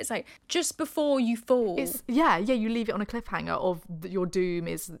horrible bit. It's like just before you fall. Yeah, you leave it on a cliffhanger of your doom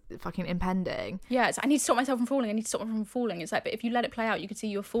is fucking impending. Yeah, it's I need to stop myself from falling. I need to stop myself from falling. It's like, but if you let it play out, you could see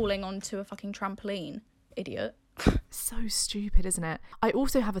you're falling onto a fucking trampoline. Idiot. So stupid, isn't it? I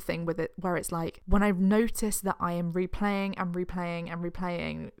also have a thing with it where it's like, when I've noticed that I am replaying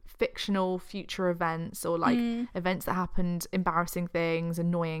fictional future events, or like events that happened, embarrassing things,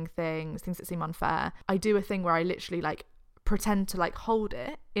 annoying things that seem unfair, I do a thing where I literally like pretend to like hold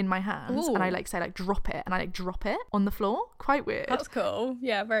it in my hands. Ooh. And I like say like drop it, and I like drop it on the floor. Quite weird. That's cool.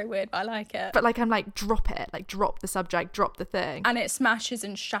 Yeah, very weird, but I like it. But like I'm like drop it, like drop the subject, drop the thing, and it smashes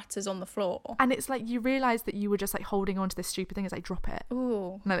and shatters on the floor. And it's like you realise that you were just like holding on to this stupid thing. It's like drop it.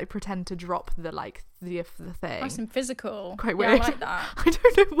 Ooh. And I like pretend to drop the like the thing. Nice and physical. Quite weird. Yeah, I like that. I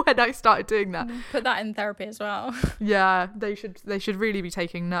don't know when I started doing that. Put that in therapy as well. Yeah, they should really be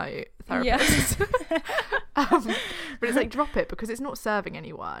taking note, therapists. Yeah. But it's like drop it, because it's not serving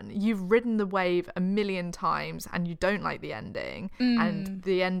anyone. You've ridden the wave a million times and you don't like the ending. And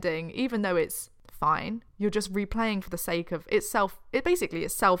the ending, even though it's fine, you're just replaying for the sake of it's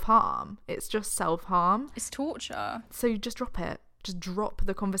self-harm. It's just self-harm. It's torture. So you just drop it. Just drop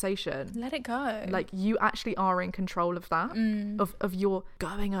the conversation. Let it go. Like, you actually are in control of that, of your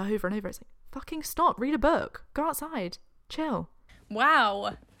going over and over. It's like, fucking stop, read a book, go outside, chill.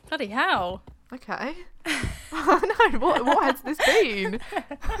 Wow. Bloody hell. Okay. No, what has this been?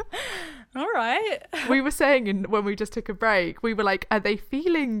 All right. We were saying when we just took a break, we were like, are they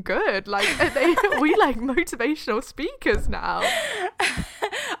feeling good? Like, we like motivational speakers now.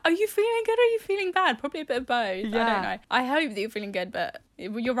 Are you feeling good or are you feeling bad? Probably a bit of both. Yeah. I don't know. I hope that you're feeling good, but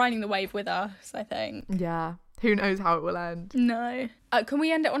you're riding the wave with us, I think. Yeah. Who knows how it will end? No. Can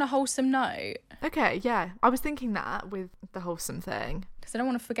we end it on a wholesome note? Okay, yeah. I was thinking that with the wholesome thing. Because I don't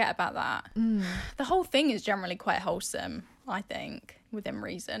want to forget about that. The whole thing is generally quite wholesome, I think, within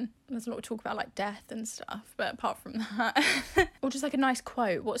reason. There's a lot of talk about like death and stuff, but apart from that. Or just like a nice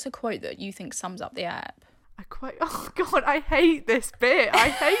quote. What's a quote that you think sums up the app? Oh God, I hate this bit. I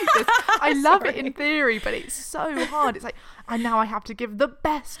hate this. I love it in theory, but it's so hard. It's like, and now I have to give the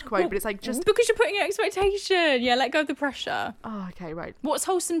best quote, but it's like just because you're putting an expectation. Yeah, let go of the pressure. Oh, okay, right. What's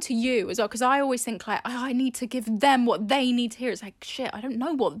wholesome to you as well? Because I always think like, oh, I need to give them what they need to hear. It's like, shit, I don't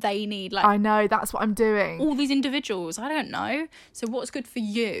know what they need. Like, I know, that's what I'm doing. All these individuals, I don't know. So what's good for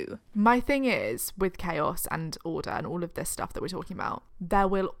you? My thing is, with chaos and order and all of this stuff that we're talking about, there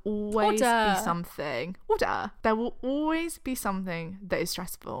will always be something. There will always be something that is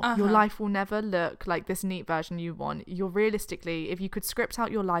stressful. Your life will never look like this neat version you want. You're realistically, if you could script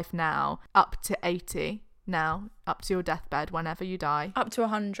out your life now, up to 80, now, up to your deathbed, whenever you die. Up to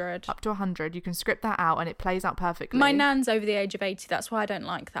 100. Up to 100. You can script that out and it plays out perfectly. My nan's over the age of 80. That's why I don't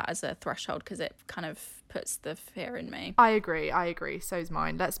like that as a threshold, because it kind of puts the fear in me. I agree. So's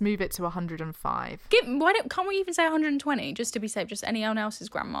mine. Let's move it to 105. Can't we even say 120 just to be safe? Just anyone else's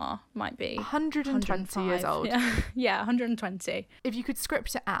grandma might be 120 years old. Yeah, 120. If you could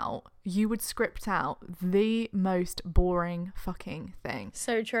script it out, you would script out the most boring fucking thing.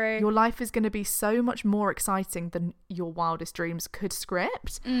 So true. Your life is going to be so much more exciting than your wildest dreams could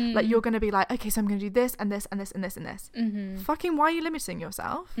script. Like, you're going to be like, okay, so I'm going to do this and this and this and this and this. Fucking, why are you limiting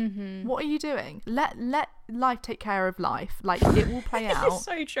yourself? What are you doing? Let life take care of life. Like, it will play out. It's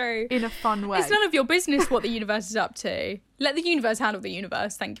so true. In a fun way. It's none of your business what the universe is up to. Let the universe handle the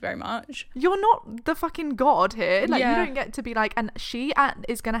universe. Thank you very much. You're not the fucking god here. Like, you don't get to be like, and she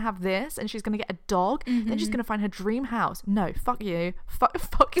is going to have this, and she's going to get a dog, then she's going to find her dream house. No, fuck you.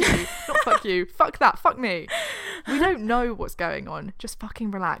 Fuck you. Not fuck you. Fuck that. Fuck me. We don't know what's going on. Just fucking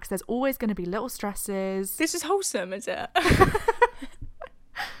relax. There's always going to be little stresses. This is wholesome, is it?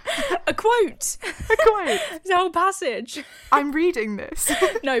 A quote. It's a whole passage. I'm reading this.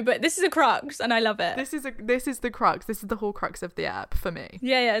 No, but this is a crux and I love it. This is the crux. This is the whole crux of the app for me.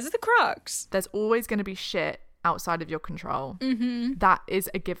 Yeah, this is the crux. There's always going to be shit outside of your control. That is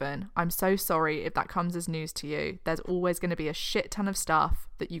a given. I'm so sorry if that comes as news to you. There's always going to be a shit ton of stuff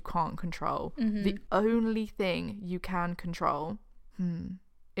that you can't control. The only thing you can control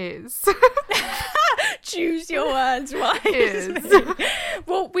is choose your words wisely.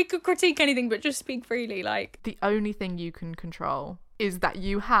 Well, we could critique anything, but just speak freely. Like, the only thing you can control is that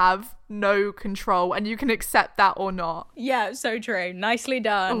you have no control and you can accept that or not. Yeah, so true. Nicely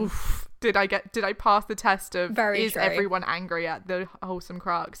done. Oof. Did I pass the test of Very is true. everyone angry at the wholesome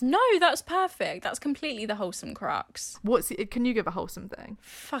crux? No, that's perfect. That's completely the wholesome crux. Can you give a wholesome thing?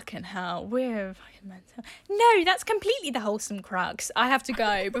 Fucking hell, we're fucking mental. No, that's completely the wholesome crux. I have to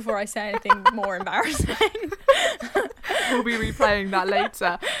go before I say anything more embarrassing. We'll be replaying that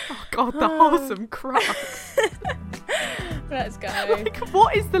later. Oh God, the wholesome crux. Let's go. Like,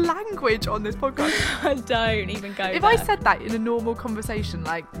 what is the language on this podcast? I don't even go If there. I said that in a normal conversation,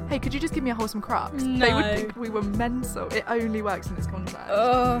 like, hey, could you just give me a wholesome crux? No. They would think we were mental. It only works in this context.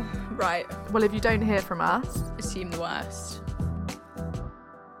 Oh, right. Well, if you don't hear from us, Assume the worst.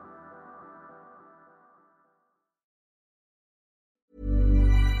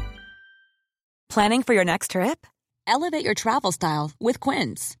 Planning for your next trip? Elevate your travel style with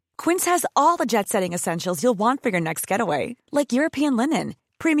Quince. Quince has all the jet-setting essentials you'll want for your next getaway, like European linen,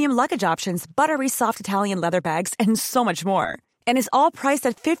 premium luggage options, buttery soft Italian leather bags, and so much more. And is all priced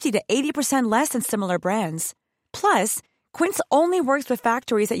at 50 to 80% less than similar brands. Plus, Quince only works with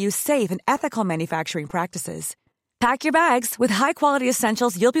factories that use safe and ethical manufacturing practices. Pack your bags with high-quality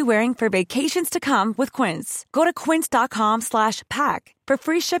essentials you'll be wearing for vacations to come with Quince. Go to quince.com/pack for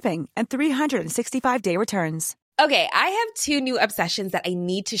free shipping and 365-day returns. Okay, I have two new obsessions that I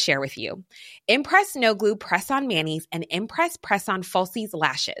need to share with you. Impress No Glue Press-On Manis and Impress Press-On Falsies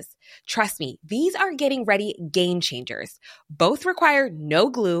Lashes. Trust me, these are getting ready game changers. Both require no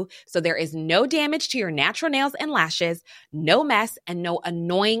glue, so there is no damage to your natural nails and lashes, no mess, and no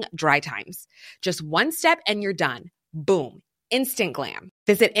annoying dry times. Just one step and you're done. Boom. Instant glam.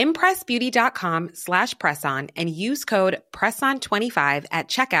 Visit impressbeauty.com/presson and use code PRESSON25 at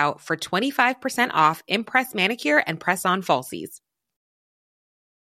checkout for 25% off Impress Manicure and Press-On Falsies.